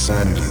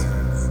 insanity,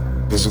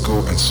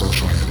 physical and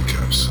social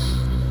handicaps.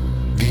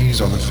 These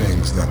are the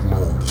things that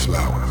mold the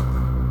flower.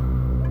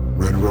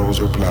 Red rose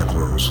or black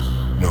rose,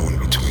 no in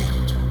between.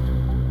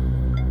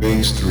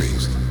 Phase 3,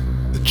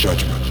 the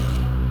judgment.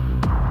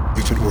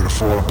 If it were to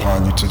fall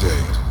upon you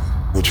today,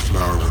 which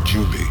flower would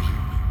you be?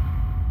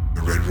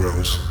 The red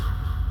rose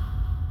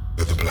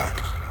or the black?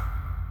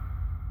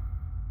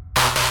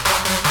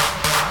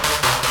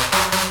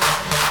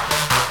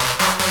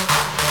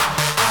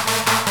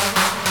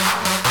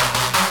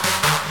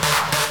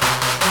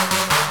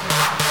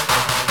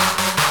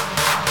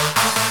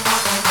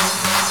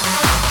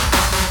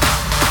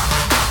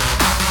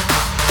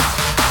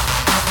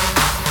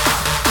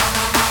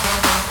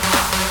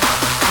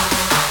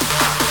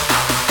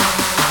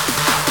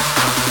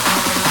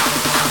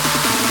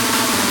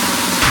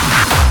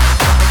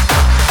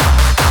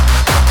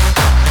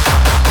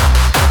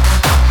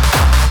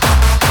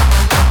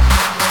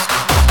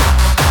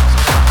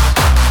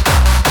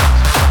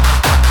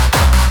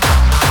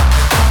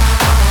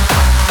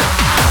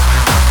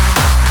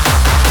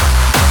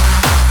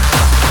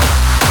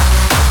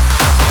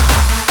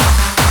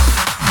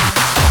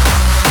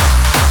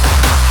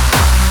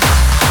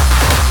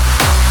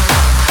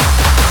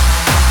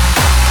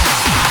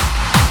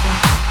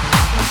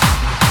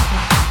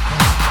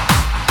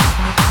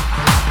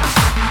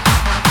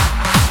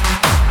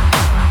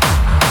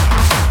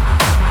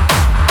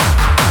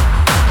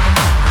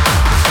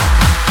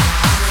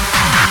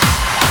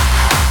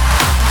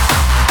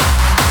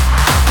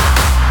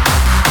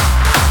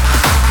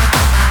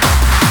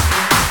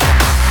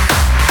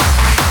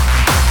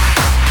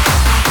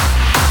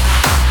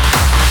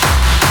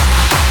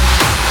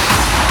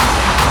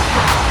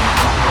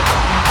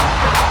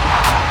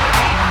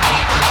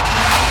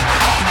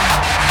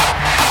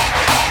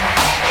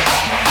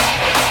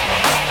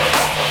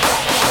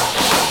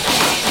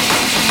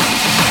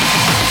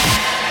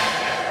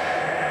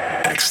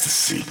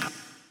 Ecstasy.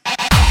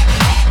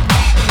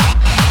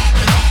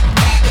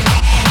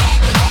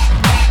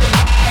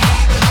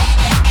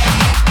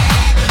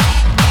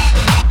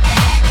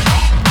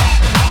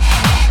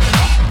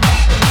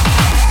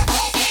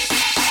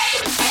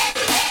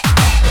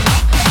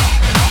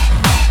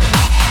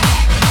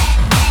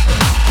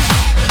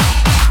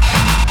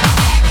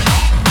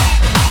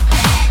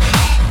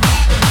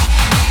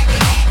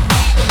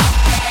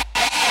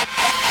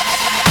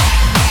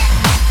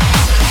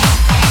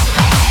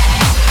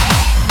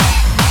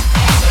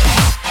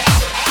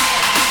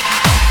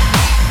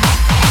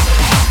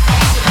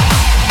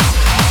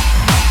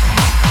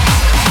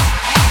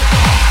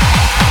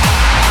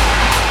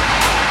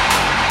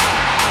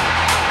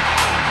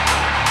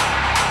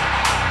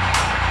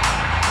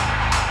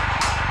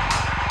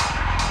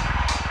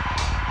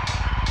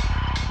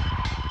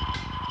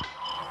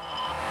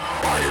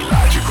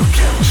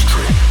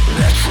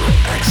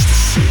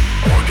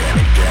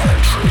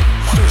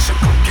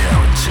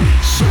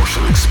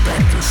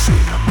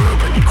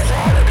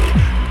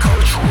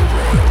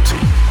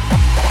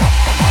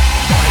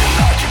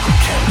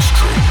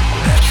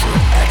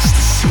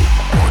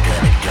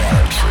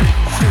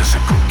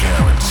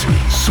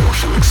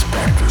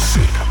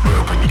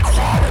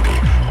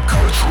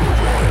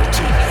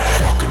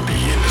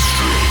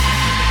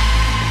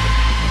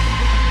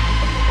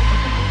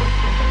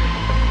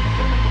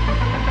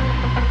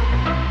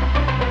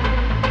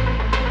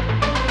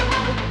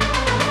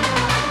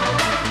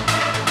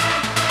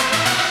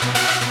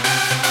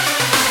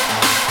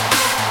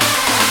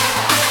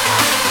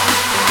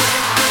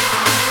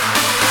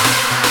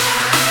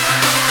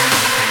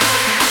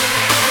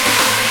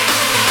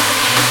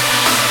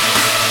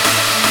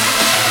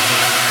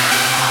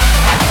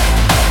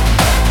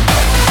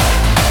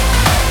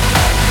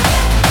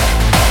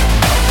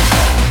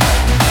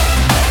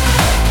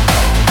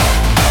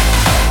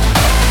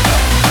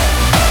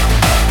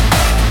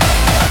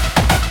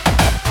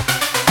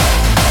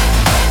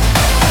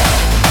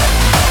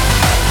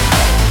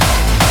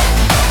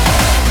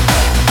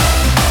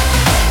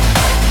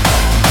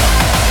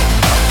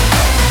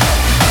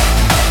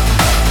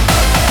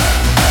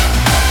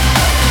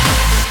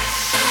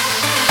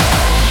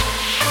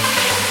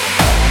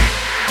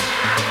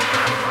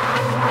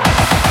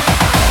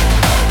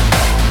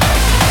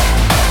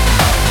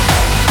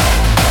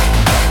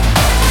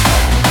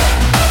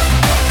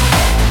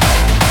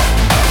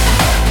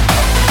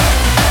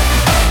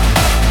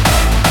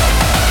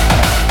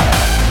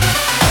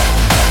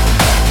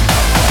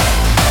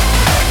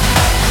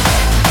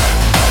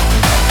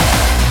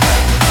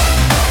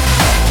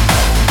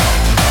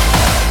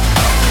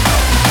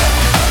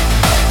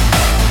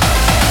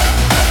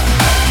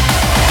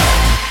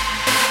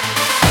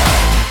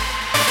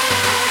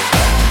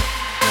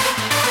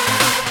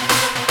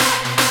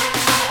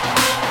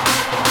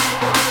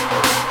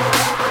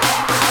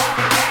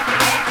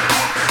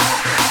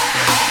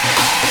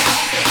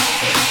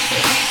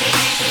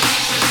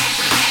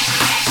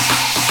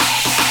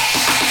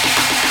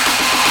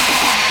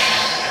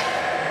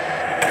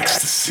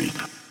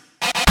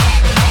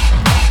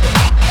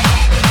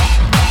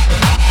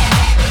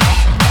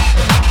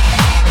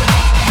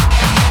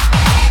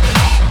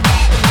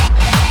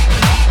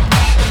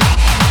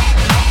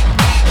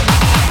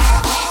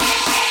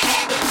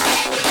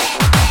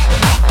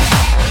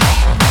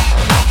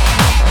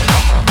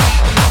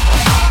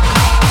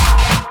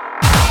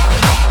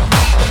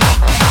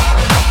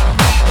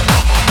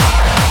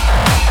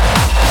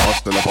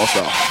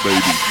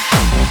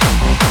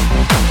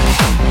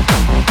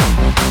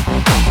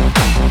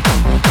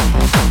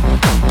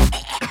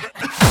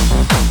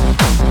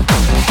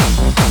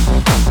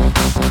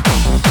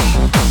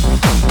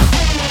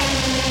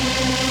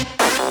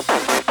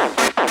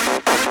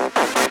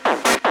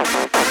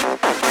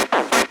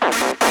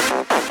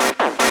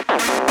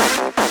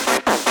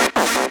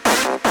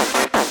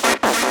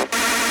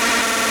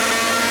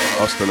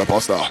 Hasta la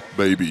pasta,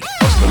 baby.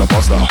 Hasta la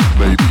pasta,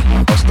 baby.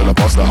 Hasta la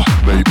pasta,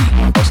 baby.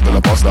 Hasta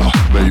la pasta,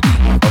 baby.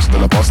 Hasta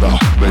la pasta,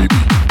 baby.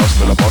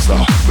 Hasta la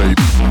pasta,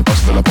 baby.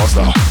 Hasta la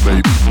pasta,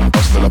 baby.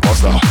 Hasta la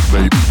pasta,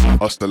 baby.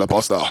 Hasta la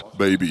pasta,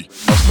 baby.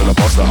 Hasta la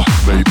pasta,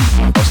 baby.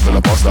 Hasta la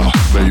pasta,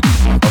 baby.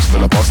 Hasta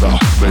la pasta,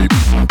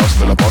 baby.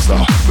 Hasta la pasta,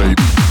 baby.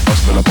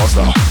 Hasta la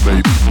pasta,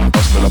 baby.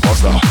 Hasta la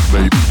pasta,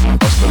 baby.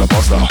 Hasta la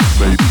pasta,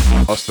 baby.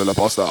 Hasta la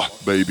pasta,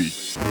 baby.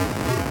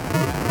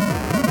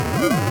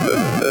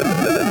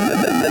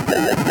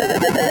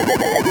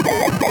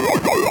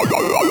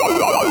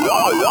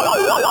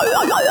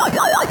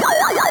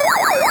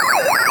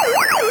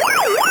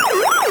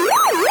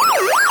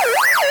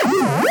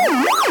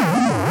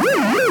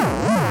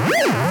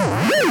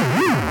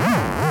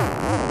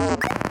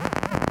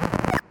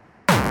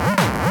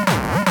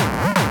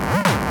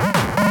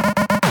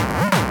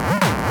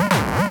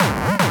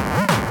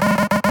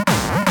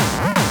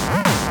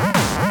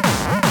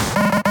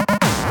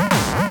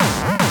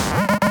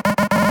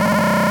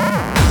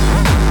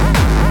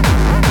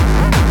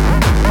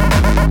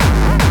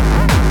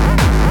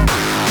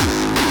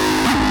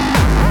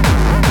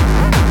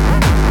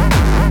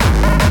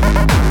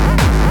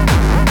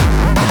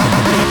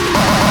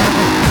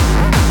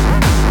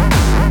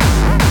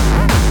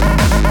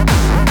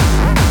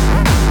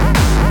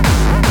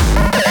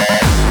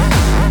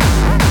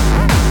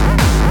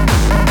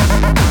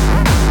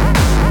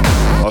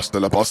 Hasta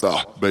la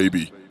pasta,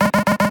 baby.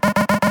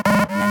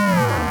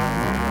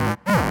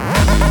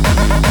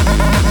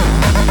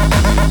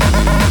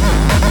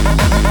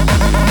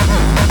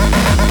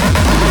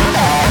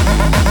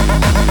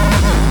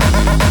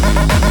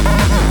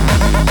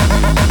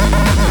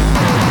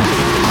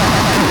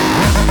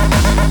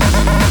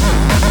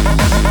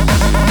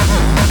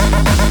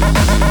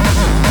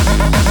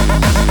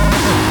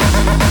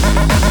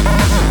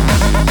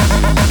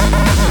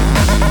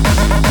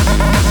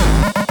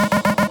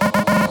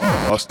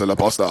 Hasta la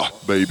pasta,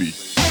 baby.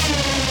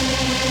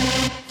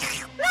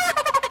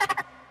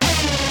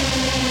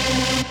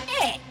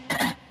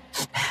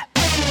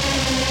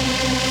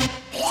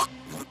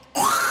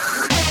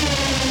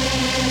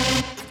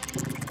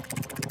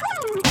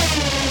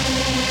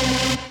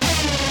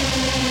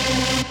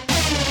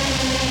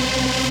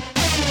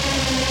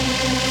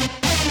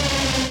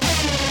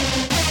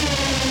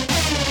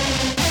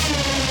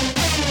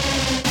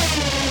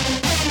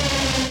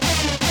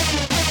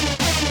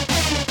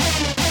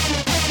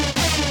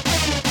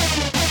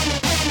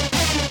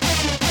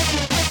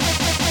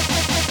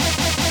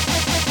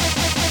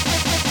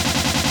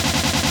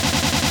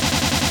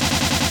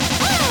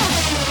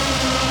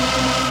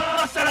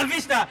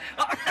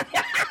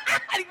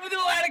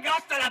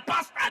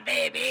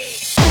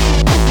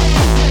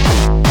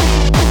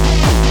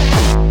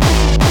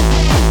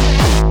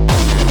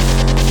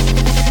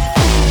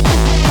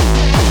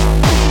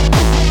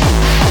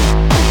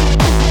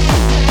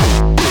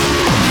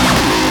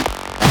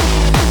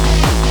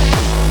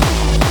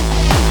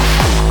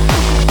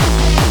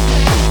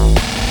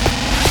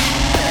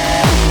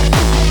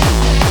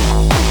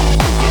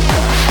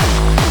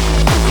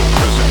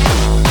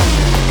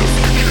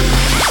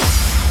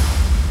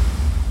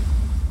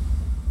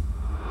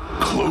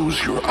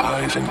 Close your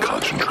eyes and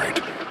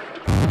concentrate.